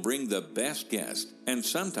 Marianne will bring the best guest and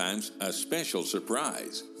sometimes a special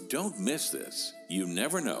surprise. Don't miss this. You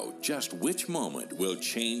never know just which moment will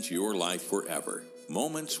change your life forever.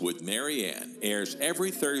 Moments with Marianne airs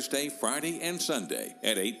every Thursday, Friday, and Sunday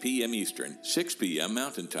at 8 p.m. Eastern, 6 p.m.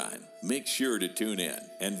 Mountain Time. Make sure to tune in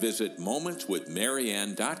and visit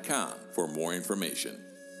momentswithmarianne.com for more information.